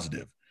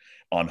positive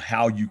on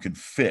how you can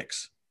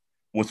fix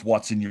with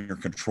what's in your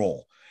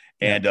control.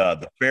 And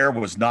the fair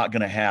was not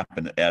going to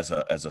happen as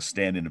a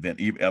stand-in event.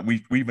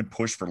 We even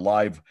pushed for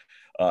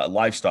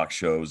livestock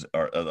shows,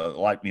 or the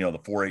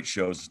 4-H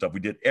shows and stuff. We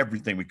did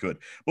everything we could.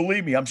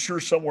 Believe me, I'm sure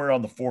somewhere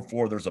on the 4th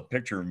floor there's a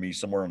picture of me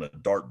somewhere on a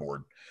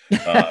dartboard.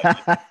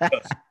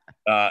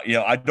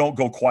 I don't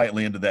go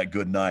quietly into that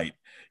good night.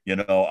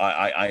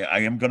 I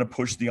am going to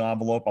push the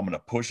envelope. I'm going to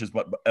push as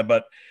much.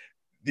 But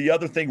the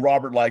other thing,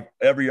 Robert, like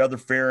every other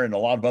fair and a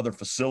lot of other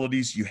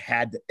facilities, you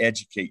had to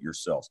educate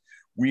yourselves.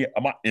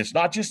 It's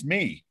not just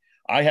me.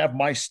 I have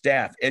my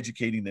staff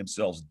educating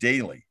themselves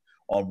daily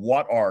on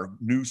what are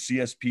new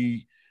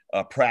CSP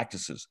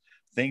practices,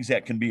 things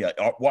that can be,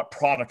 what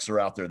products are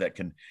out there that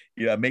can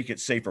make it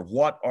safer.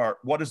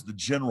 What is the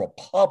general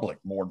public,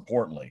 more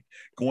importantly,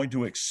 going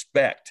to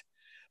expect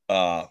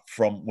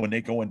from when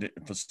they go into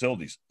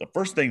facilities? The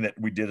first thing that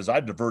we did is I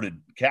diverted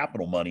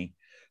capital money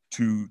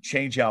to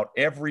change out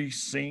every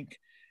sink,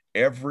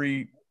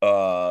 every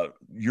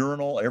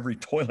urinal, every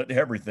toilet,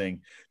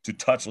 everything to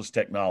touchless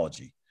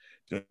technology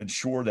to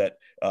ensure that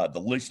the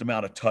least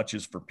amount of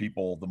touches for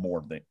people, the more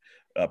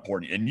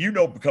important.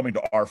 And coming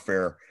to our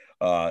fair,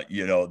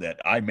 that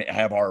I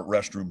have our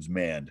restrooms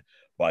manned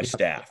by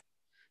staff.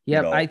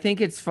 Yeah, I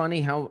think it's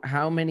funny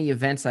how many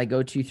events I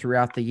go to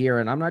throughout the year,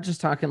 and I'm not just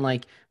talking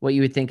like what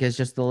you would think is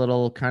just a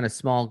little kind of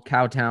small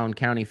cowtown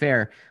county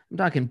fair. I'm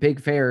talking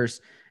big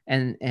fairs,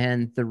 and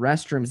the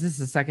restrooms. This is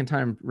the second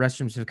time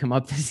restrooms have come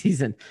up this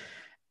season.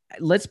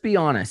 Let's be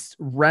honest,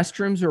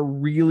 restrooms are a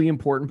really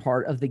important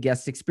part of the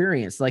guest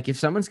experience. Like if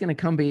someone's going to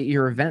come be at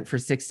your event for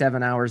 6,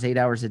 7 hours, 8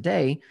 hours a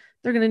day,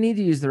 they're going to need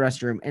to use the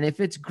restroom. And if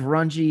it's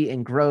grungy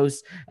and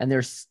gross and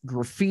there's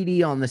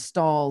graffiti on the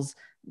stalls,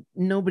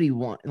 it's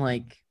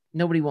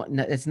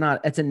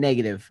a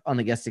negative on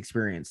the guest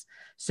experience.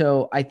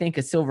 So I think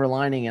a silver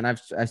lining, and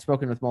I've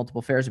spoken with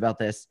multiple fairs about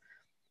this,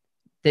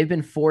 they've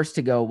been forced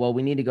to go, well,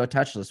 we need to go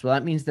touchless. Well,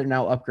 that means they're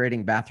now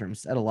upgrading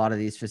bathrooms at a lot of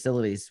these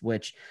facilities,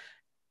 which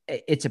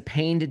it's a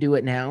pain to do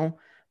it now,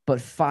 but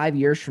 5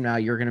 years from now,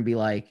 you're going to be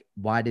like,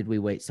 why did we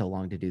wait so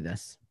long to do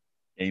this?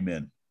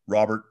 Amen.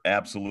 Robert,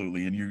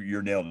 absolutely. And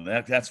you're nailed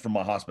it. That's from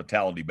my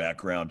hospitality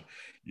background.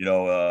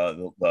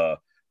 The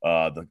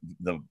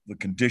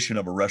condition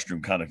of a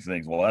restroom kind of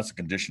things. Well, that's the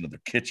condition of the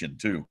kitchen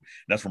too. And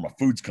that's where my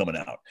food's coming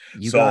out.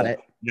 You got it.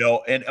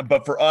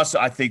 But for us,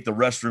 I think the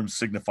restrooms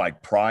signify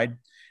pride.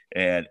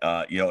 And,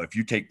 if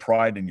you take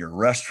pride in your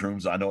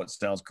restrooms, I know it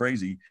sounds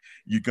crazy,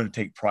 you're going to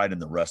take pride in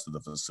the rest of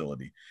the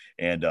facility.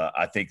 And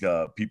I think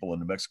people in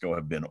New Mexico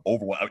have been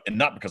overwhelmed, and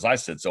not because I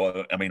said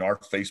so. I mean, our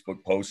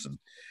Facebook posts and,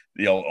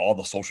 all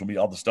the social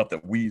media, all the stuff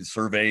that we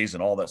surveys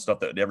and all that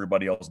stuff that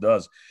everybody else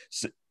does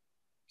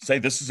say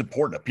this is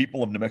important. The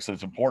people of New Mexico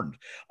is important.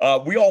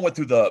 We all went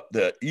through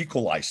the E.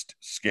 coli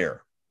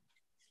scare,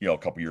 a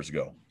couple years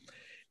ago.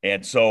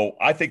 And so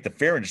I think the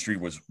fair industry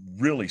was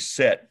really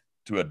set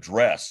to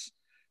address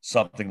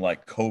something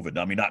like COVID.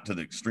 I mean, not to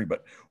the extreme,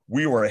 but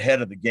we were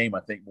ahead of the game, I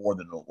think, more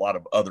than a lot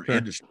of other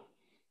industries.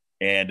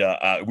 And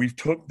we've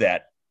took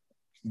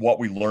what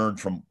we learned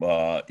from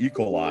E.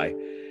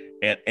 coli.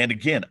 And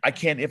again, I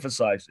can't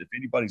emphasize, if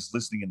anybody's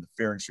listening in the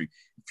fair industry,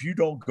 if you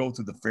don't go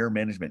through the Fair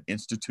Management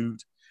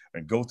Institute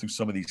and go through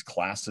some of these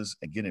classes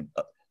and get in,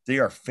 they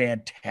are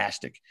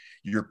fantastic.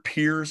 Your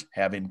peers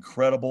have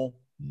incredible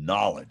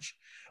knowledge.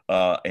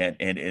 And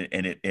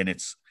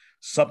it's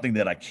something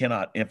that I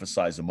cannot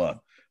emphasize enough.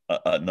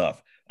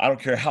 I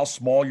don't care how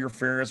small your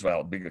fair is,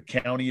 how big a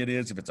county it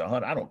is, if it's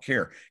 100, I don't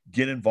care.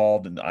 Get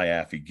involved in the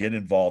IAFE, get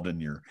involved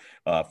in your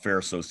fair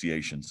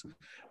associations,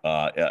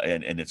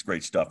 and it's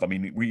great stuff. I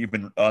mean, we've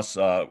been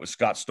with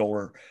Scott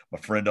Stoller, my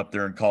friend up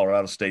there in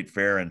Colorado State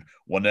Fair, and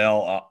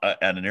Wanell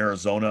and in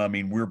Arizona. I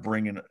mean, we're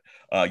bringing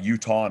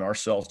Utah and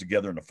ourselves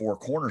together in the Four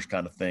Corners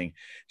kind of thing,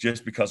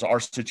 just because our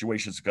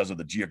situations, because of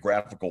the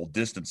geographical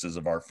distances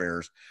of our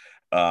fairs,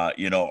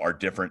 are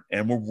different,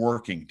 and we're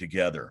working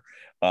together.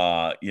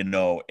 But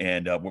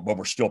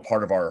we're still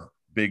part of our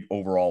big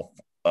overall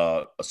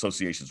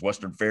associations.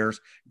 Western Fairs,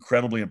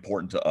 incredibly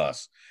important to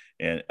us,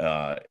 and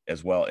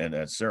as well.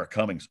 And Sarah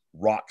Cummings,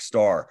 rock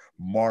star.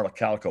 Marla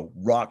Calico,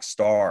 rock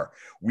star.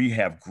 We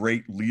have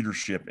great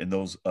leadership in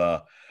those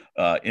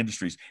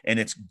industries, and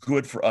it's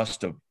good for us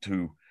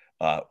to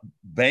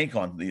bank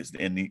on these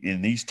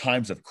in these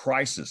times of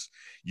crisis.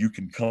 You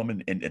can come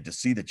in and to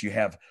see that you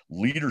have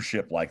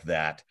leadership like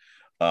that.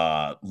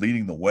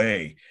 Leading the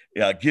way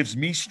gives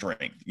me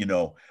strength,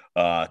 to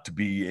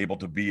be able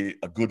to be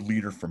a good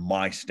leader for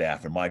my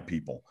staff and my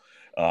people.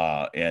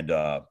 Like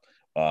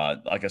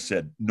I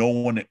said, no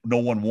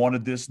one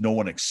wanted this, no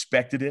one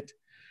expected it,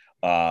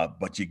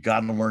 but you got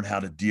to learn how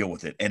to deal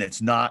with it, and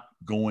it's not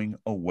going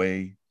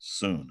away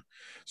soon.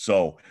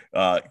 So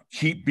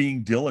keep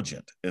being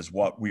diligent is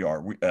what we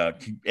are.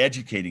 Keep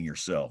educating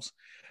yourselves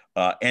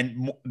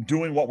and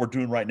doing what we're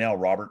doing right now,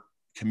 Robert,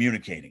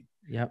 communicating.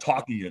 Yep.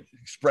 Talking,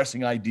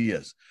 expressing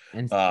ideas,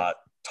 and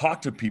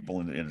talk to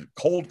people in a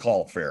cold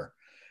call fair.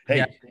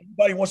 Hey,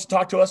 anybody wants to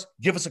talk to us,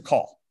 give us a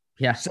call.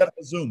 Yeah. Set up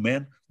a Zoom,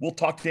 man. We'll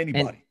talk to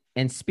anybody.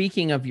 And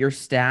speaking of your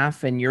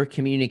staff and your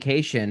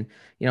communication,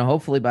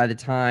 hopefully by the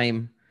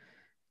time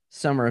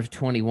summer of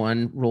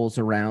 21 rolls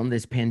around,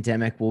 this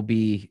pandemic will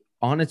be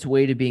on its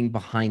way to being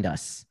behind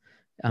us.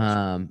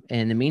 In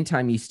the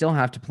meantime, you still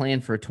have to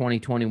plan for a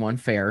 2021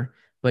 fair,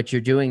 but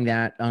you're doing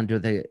that under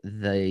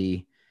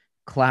the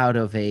cloud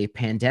of a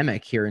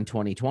pandemic here in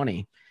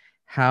 2020.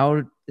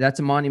 That's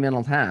a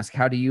monumental task.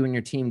 How do you and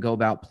your team go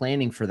about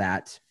planning for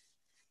that?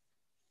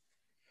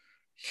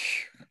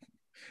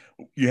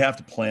 You have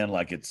to plan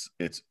like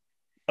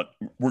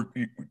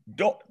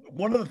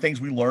one of the things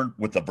we learned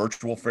with the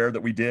virtual fair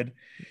that we did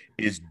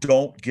is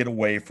don't get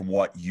away from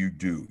what you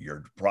do,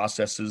 your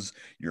processes,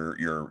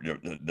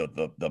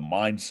 the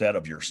mindset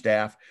of your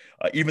staff.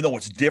 Even though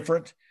it's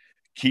different,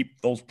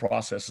 keep those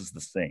processes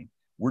the same.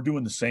 We're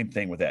doing the same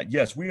thing with that.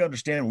 Yes, we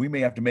understand we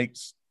may have to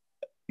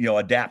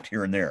adapt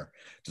here and there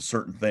to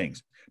certain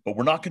things, but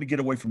we're not going to get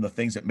away from the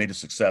things that made us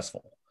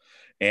successful.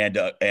 And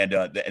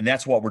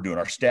that's what we're doing.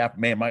 Our staff,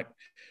 man,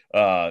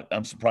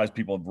 I'm surprised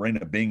people,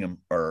 Raina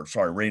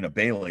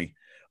Bailey,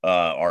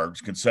 our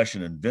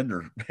concession and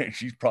vendor,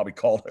 she's probably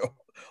called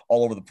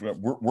all over the.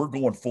 We're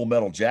going Full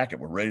Metal Jacket.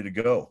 We're ready to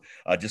go.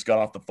 I just got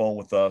off the phone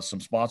with some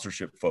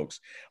sponsorship folks.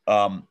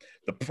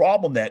 The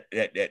problem that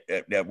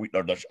we,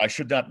 I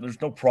should not.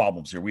 There's no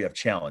problems here. We have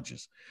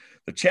challenges.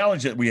 The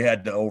challenge that we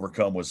had to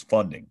overcome was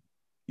funding.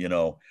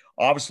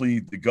 Obviously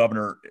the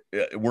governor.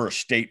 We're a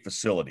state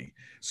facility,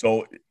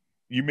 so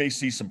you may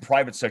see some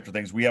private sector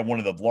things. We have one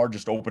of the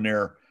largest open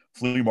air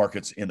flea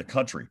markets in the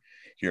country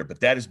here, but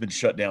that has been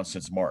shut down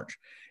since March.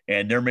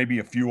 And there may be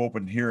a few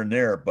open here and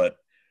there, but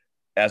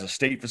as a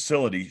state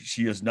facility,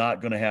 she is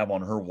not going to have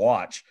on her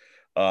watch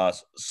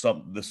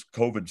this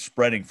COVID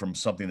spreading from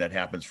something that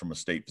happens from a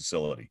state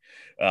facility.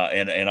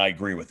 And I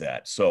agree with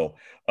that. So,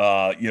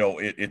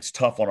 it's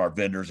tough on our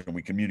vendors, and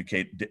we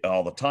communicate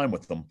all the time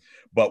with them,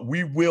 but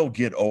we will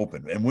get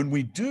open. And when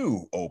we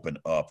do open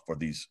up for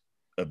these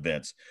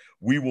events,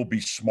 we will be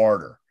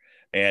smarter,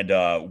 and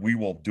we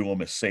will do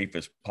them as safe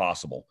as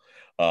possible.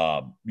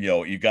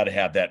 You got to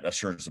have that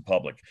assurance of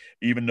public.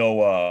 Even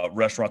though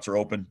restaurants are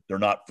open, they're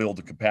not filled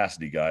to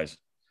capacity, guys.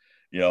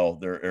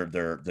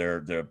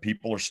 They're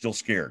people are still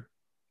scared,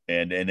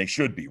 and they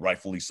should be,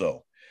 rightfully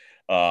so.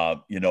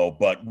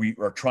 But we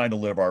are trying to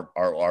live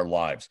our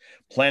lives.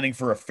 Planning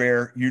for a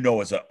fair,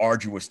 is an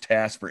arduous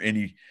task for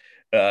any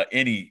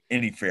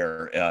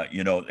fair,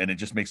 and it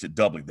just makes it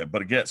doubly that.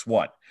 But guess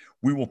what?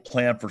 We will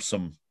plan for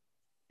some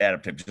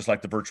adaptation, just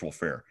like the virtual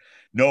fair.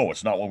 No,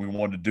 it's not what we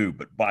wanted to do,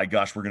 but by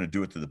gosh, we're going to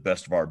do it to the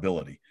best of our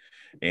ability.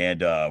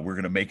 And we're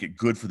going to make it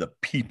good for the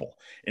people.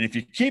 And if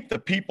you keep the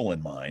people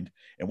in mind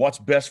and what's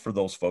best for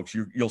those folks,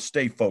 you'll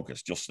stay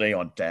focused. You'll stay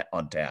on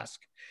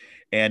task.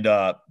 And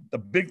the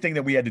big thing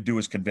that we had to do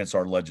is convince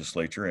our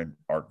legislature and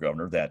our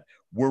governor that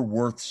we're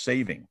worth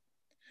saving.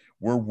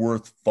 We're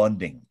worth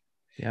funding.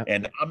 Yep.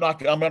 And I'm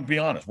going to be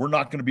honest. We're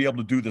not going to be able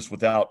to do this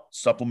without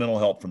supplemental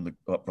help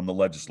from the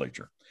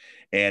legislature.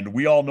 And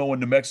we all know in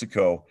New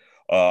Mexico,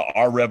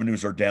 our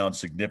revenues are down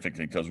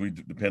significantly because we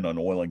depend on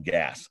oil and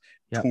gas,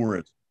 yep.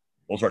 Tourism.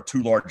 Those are our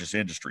two largest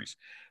industries.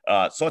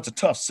 So it's a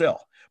tough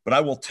sell. But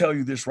I will tell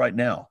you this right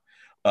now,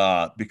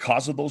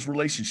 because of those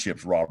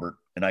relationships, Robert,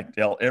 and I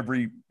tell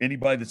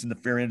anybody that's in the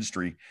fair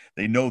industry,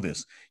 they know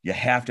this. You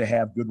have to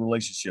have good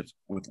relationships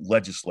with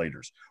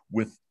legislators,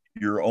 with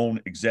your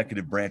own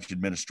executive branch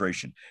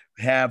administration.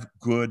 Have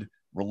good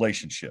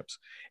relationships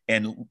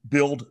and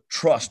build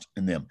trust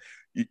in them.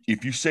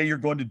 If you say you're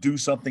going to do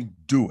something,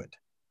 do it.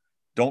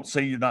 Don't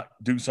say you're not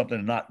do something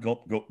and not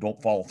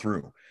don't follow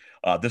through.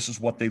 This is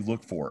what they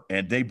look for,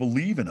 and they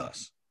believe in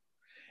us.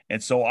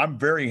 And so I'm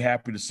very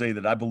happy to say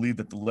that I believe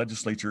that the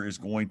legislature is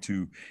going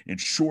to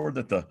ensure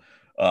that the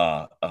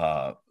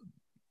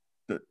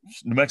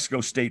New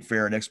Mexico State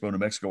Fair and Expo New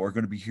Mexico are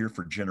going to be here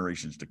for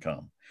generations to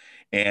come.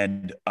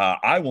 And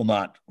I will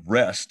not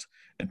rest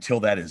until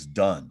that is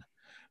done.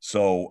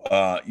 So,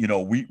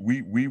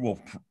 we will,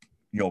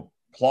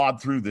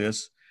 plod through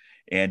this,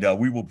 and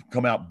we will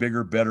come out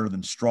bigger, better,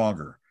 than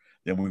stronger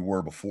than we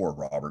were before,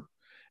 Robert.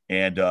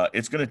 And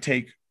it's going to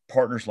take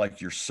partners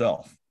like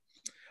yourself,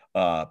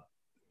 the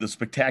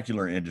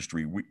spectacular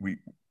industry.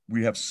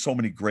 We have so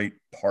many great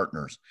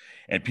partners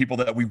and people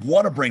that we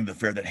want to bring to the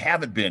fair that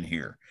haven't been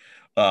here,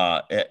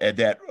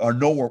 that are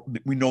nowhere.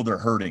 We know they're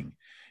hurting,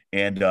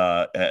 and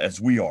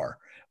as we are,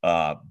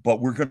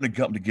 but we're going to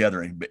come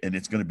together, and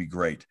it's going to be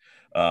great.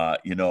 I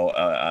know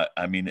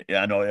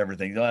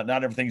everything.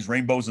 Not everything's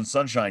rainbows and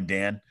sunshine,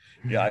 Dan.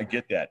 Yeah, I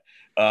get that.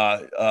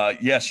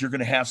 Yes, you're going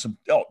to have some.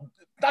 Oh,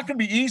 not going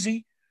to be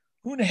easy.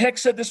 Who in the heck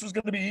said this was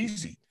going to be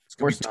easy? It's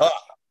going to be tough.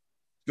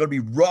 It's going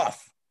to be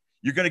rough.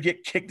 You're going to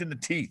get kicked in the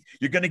teeth.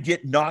 You're going to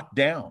get knocked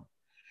down,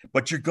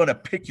 but you're going to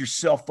pick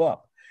yourself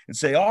up and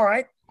say, all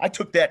right, I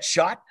took that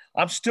shot.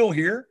 I'm still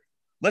here.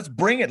 Let's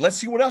bring it. Let's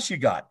see what else you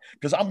got,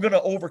 because I'm going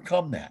to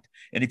overcome that.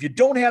 And if you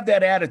don't have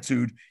that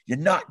attitude, you're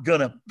not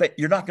going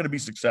to be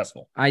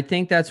successful. I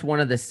think that's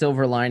one of the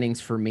silver linings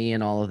for me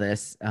in all of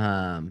this,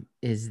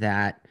 is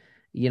that,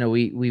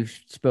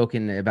 we've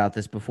spoken about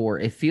this before.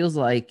 It feels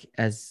like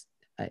as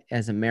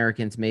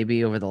Americans,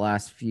 maybe over the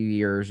last few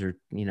years or,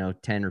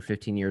 10 or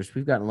 15 years,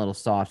 we've gotten a little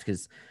soft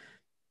because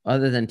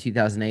other than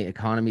 2008,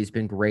 economy has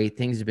been great.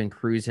 Things have been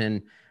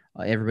cruising.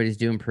 Everybody's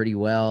doing pretty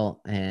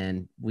well.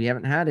 And we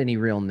haven't had any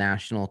real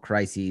national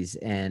crises.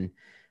 And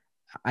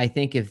I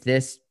think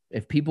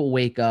if people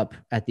wake up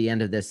at the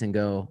end of this and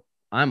go,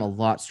 I'm a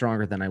lot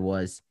stronger than I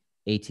was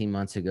 18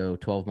 months ago,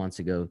 12 months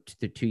ago,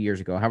 2 years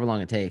ago, however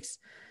long it takes,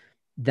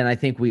 then I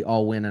think we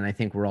all win. And I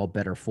think we're all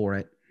better for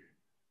it.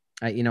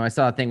 I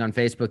saw a thing on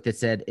Facebook that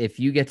said, if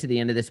you get to the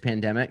end of this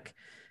pandemic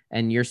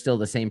and you're still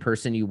the same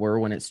person you were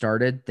when it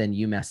started, then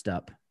you messed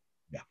up.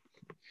 Yeah.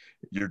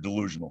 You're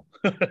delusional.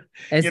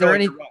 Is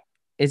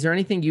there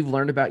anything you've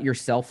learned about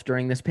yourself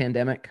during this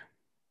pandemic?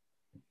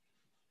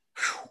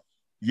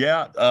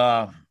 Yeah.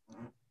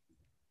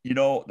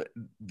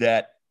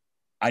 That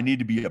I need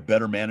to be a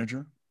better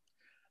manager.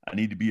 I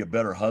need to be a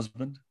better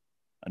husband.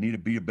 I need to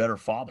be a better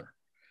father.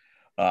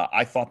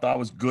 I thought that I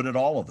was good at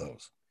all of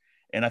those.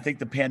 And I think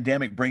the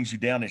pandemic brings you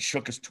down. It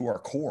shook us to our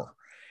core,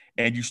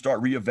 and you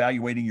start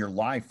reevaluating your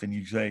life, and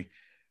you say,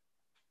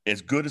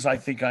 as good as I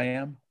think I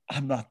am,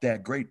 I'm not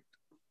that great.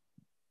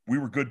 We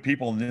were good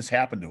people and this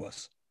happened to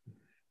us.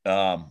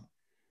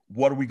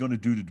 What are we going to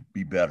do to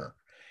be better?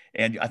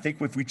 And I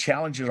think if we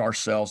challenge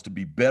ourselves to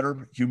be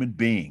better human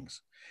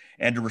beings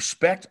and to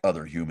respect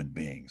other human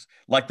beings,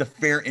 like the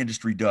fair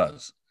industry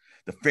does.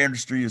 The fair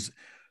industry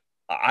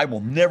I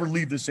will never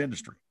leave this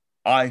industry.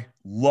 I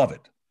love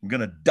it. I'm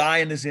going to die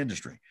in this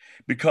industry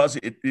because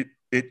it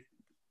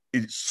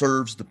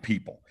serves the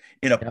people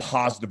in a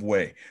positive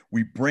way.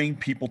 We bring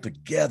people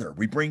together.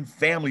 We bring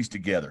families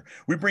together.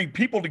 We bring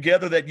people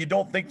together that you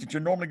don't think that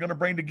you're normally going to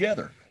bring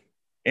together.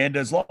 And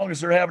as long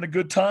as they're having a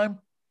good time,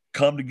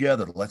 come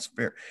together. Let's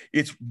fair.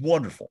 It's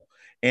wonderful.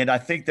 And I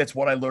think that's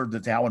what I learned,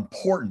 that's how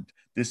important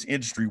this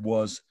industry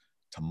was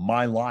to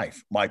my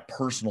life, my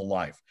personal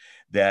life,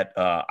 that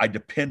I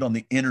depend on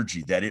the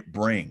energy that it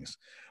brings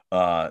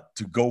to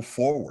go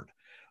forward.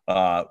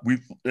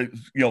 We've,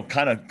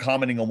 kind of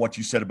commenting on what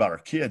you said about our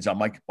kids.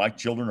 My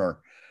children are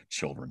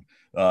children.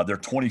 They're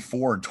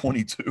 24 and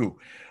 22,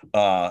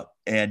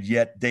 and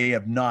yet they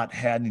have not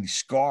had any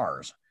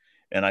scars.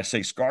 And I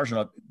say scars are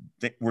not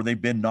where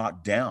they've been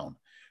knocked down.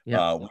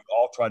 Yeah. We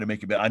all try to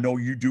make it better. I know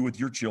you do with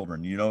your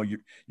children,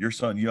 your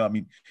son,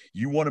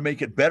 you want to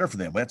make it better for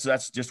them.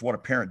 That's just what a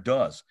parent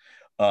does.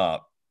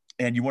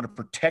 And you want to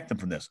protect them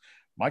from this.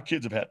 My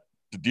kids have had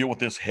to deal with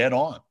this head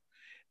on,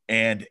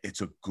 and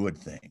it's a good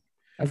thing.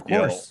 Of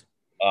course.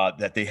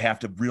 That they have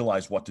to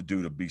realize what to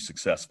do to be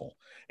successful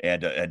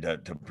and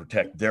to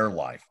protect their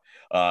life.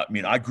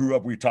 I grew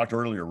up, we talked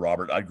earlier,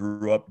 Robert, I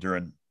grew up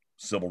during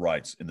civil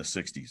rights in the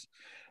 60s.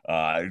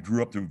 I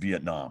grew up through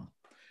Vietnam.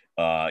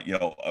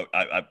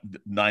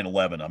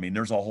 9/11.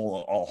 There's a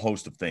whole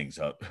host of things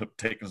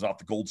taking us off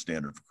the gold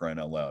standard, for crying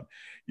out loud.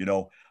 You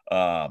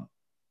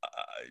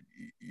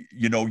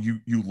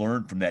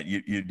learn from that.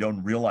 You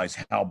don't realize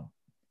how,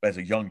 as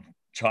a young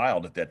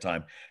child at that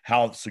time,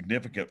 how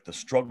significant the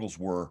struggles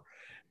were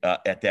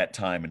at that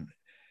time,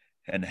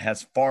 and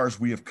as far as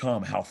we have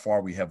come, how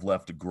far we have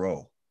left to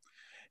grow.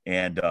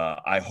 And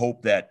I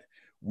hope that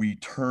we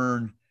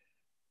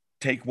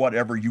take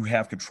whatever you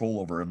have control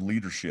over in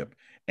leadership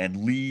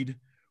and lead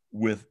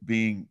with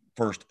being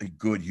first a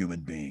good human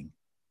being.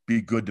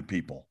 Be good to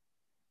people.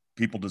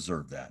 People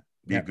deserve that.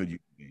 Be a good human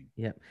being.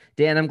 Yep.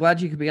 Dan, I'm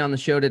glad you could be on the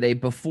show today.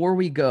 Before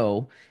we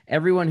go,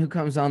 everyone who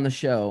comes on the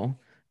show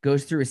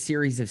goes through a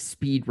series of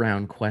speed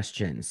round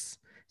questions.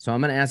 So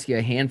I'm going to ask you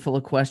a handful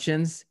of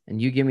questions, and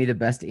you give me the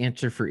best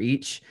answer for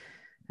each.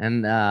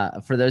 And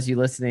for those of you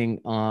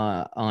listening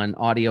on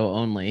audio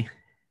only,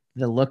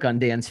 the look on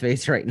Dan's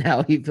face right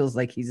now, he feels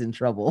like he's in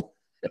trouble.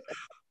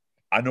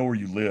 I know where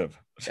you live.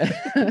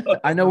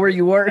 I know where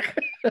you work.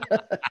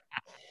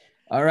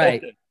 All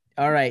right.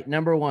 All right.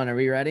 Number one. Are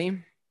we ready?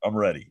 I'm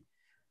ready.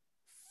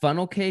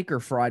 Funnel cake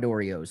or fried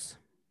Oreos?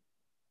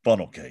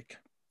 Funnel cake.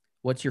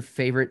 What's your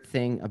favorite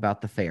thing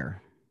about the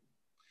fair?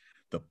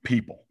 The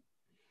people.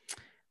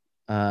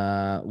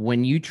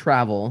 When you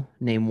travel,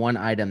 name one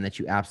item that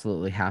you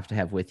absolutely have to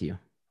have with you.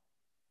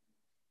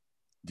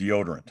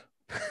 Deodorant.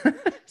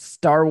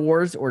 Star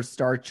Wars or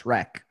Star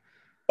Trek?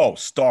 Oh,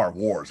 Star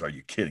Wars. Are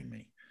you kidding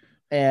me?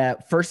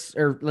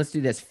 Let's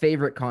do this.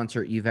 Favorite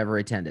concert you've ever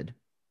attended?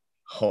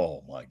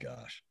 Oh my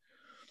gosh.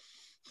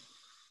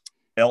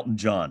 Elton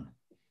John.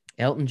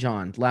 Elton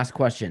John. Last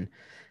question.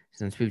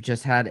 Since we've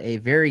just had a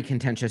very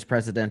contentious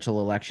presidential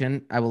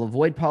election, I will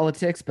avoid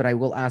politics, but I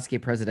will ask a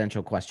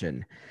presidential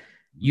question.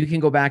 You can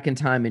go back in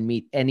time and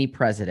meet any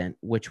president.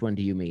 Which one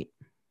do you meet?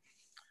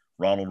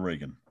 Ronald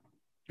Reagan.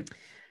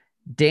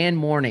 Dan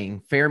Morning,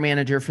 fair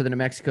manager for the New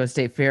Mexico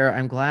State Fair.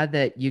 I'm glad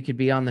that you could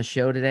be on the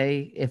show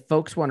today. If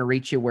folks want to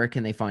reach you, where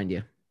can they find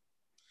you?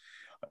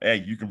 Hey,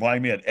 you can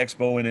find me at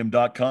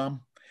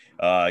exponm.com.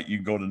 You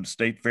can go to the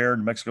State Fair,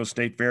 New Mexico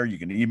State Fair. You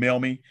can email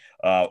me.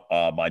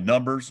 My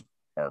numbers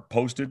are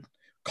posted.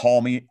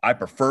 Call me. I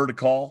prefer to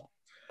call.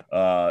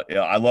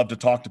 I love to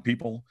talk to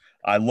people.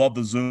 I love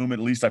the Zoom. At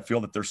least I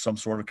feel that there's some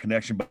sort of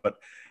connection. But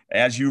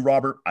as you,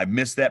 Robert, I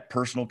miss that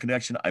personal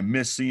connection. I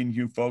miss seeing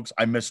you folks.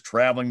 I miss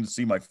traveling to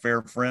see my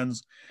fair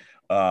friends.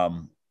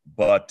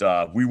 But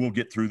we will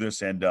get through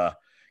this and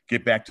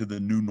get back to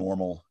the new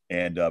normal.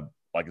 And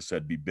like I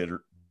said, be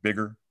bigger,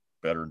 better,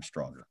 and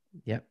stronger.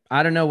 Yep.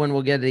 I don't know when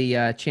we'll get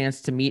the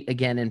chance to meet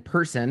again in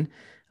person.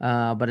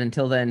 But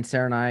until then,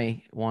 Sarah and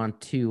I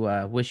want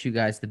to wish you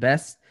guys the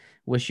best.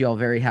 Wish you all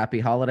very happy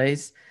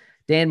holidays.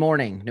 Dan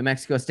Morning, New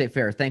Mexico State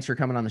Fair. Thanks for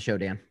coming on the show,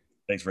 Dan.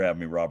 Thanks for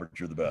having me, Robert.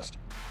 You're the best.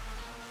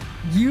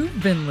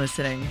 You've been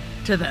listening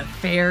to the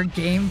Fair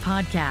Game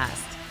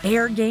Podcast.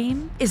 Fair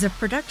Game is a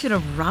production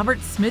of Robert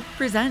Smith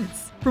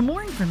Presents. For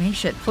more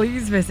information,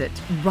 please visit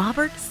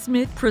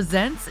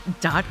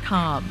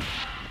robertsmithpresents.com.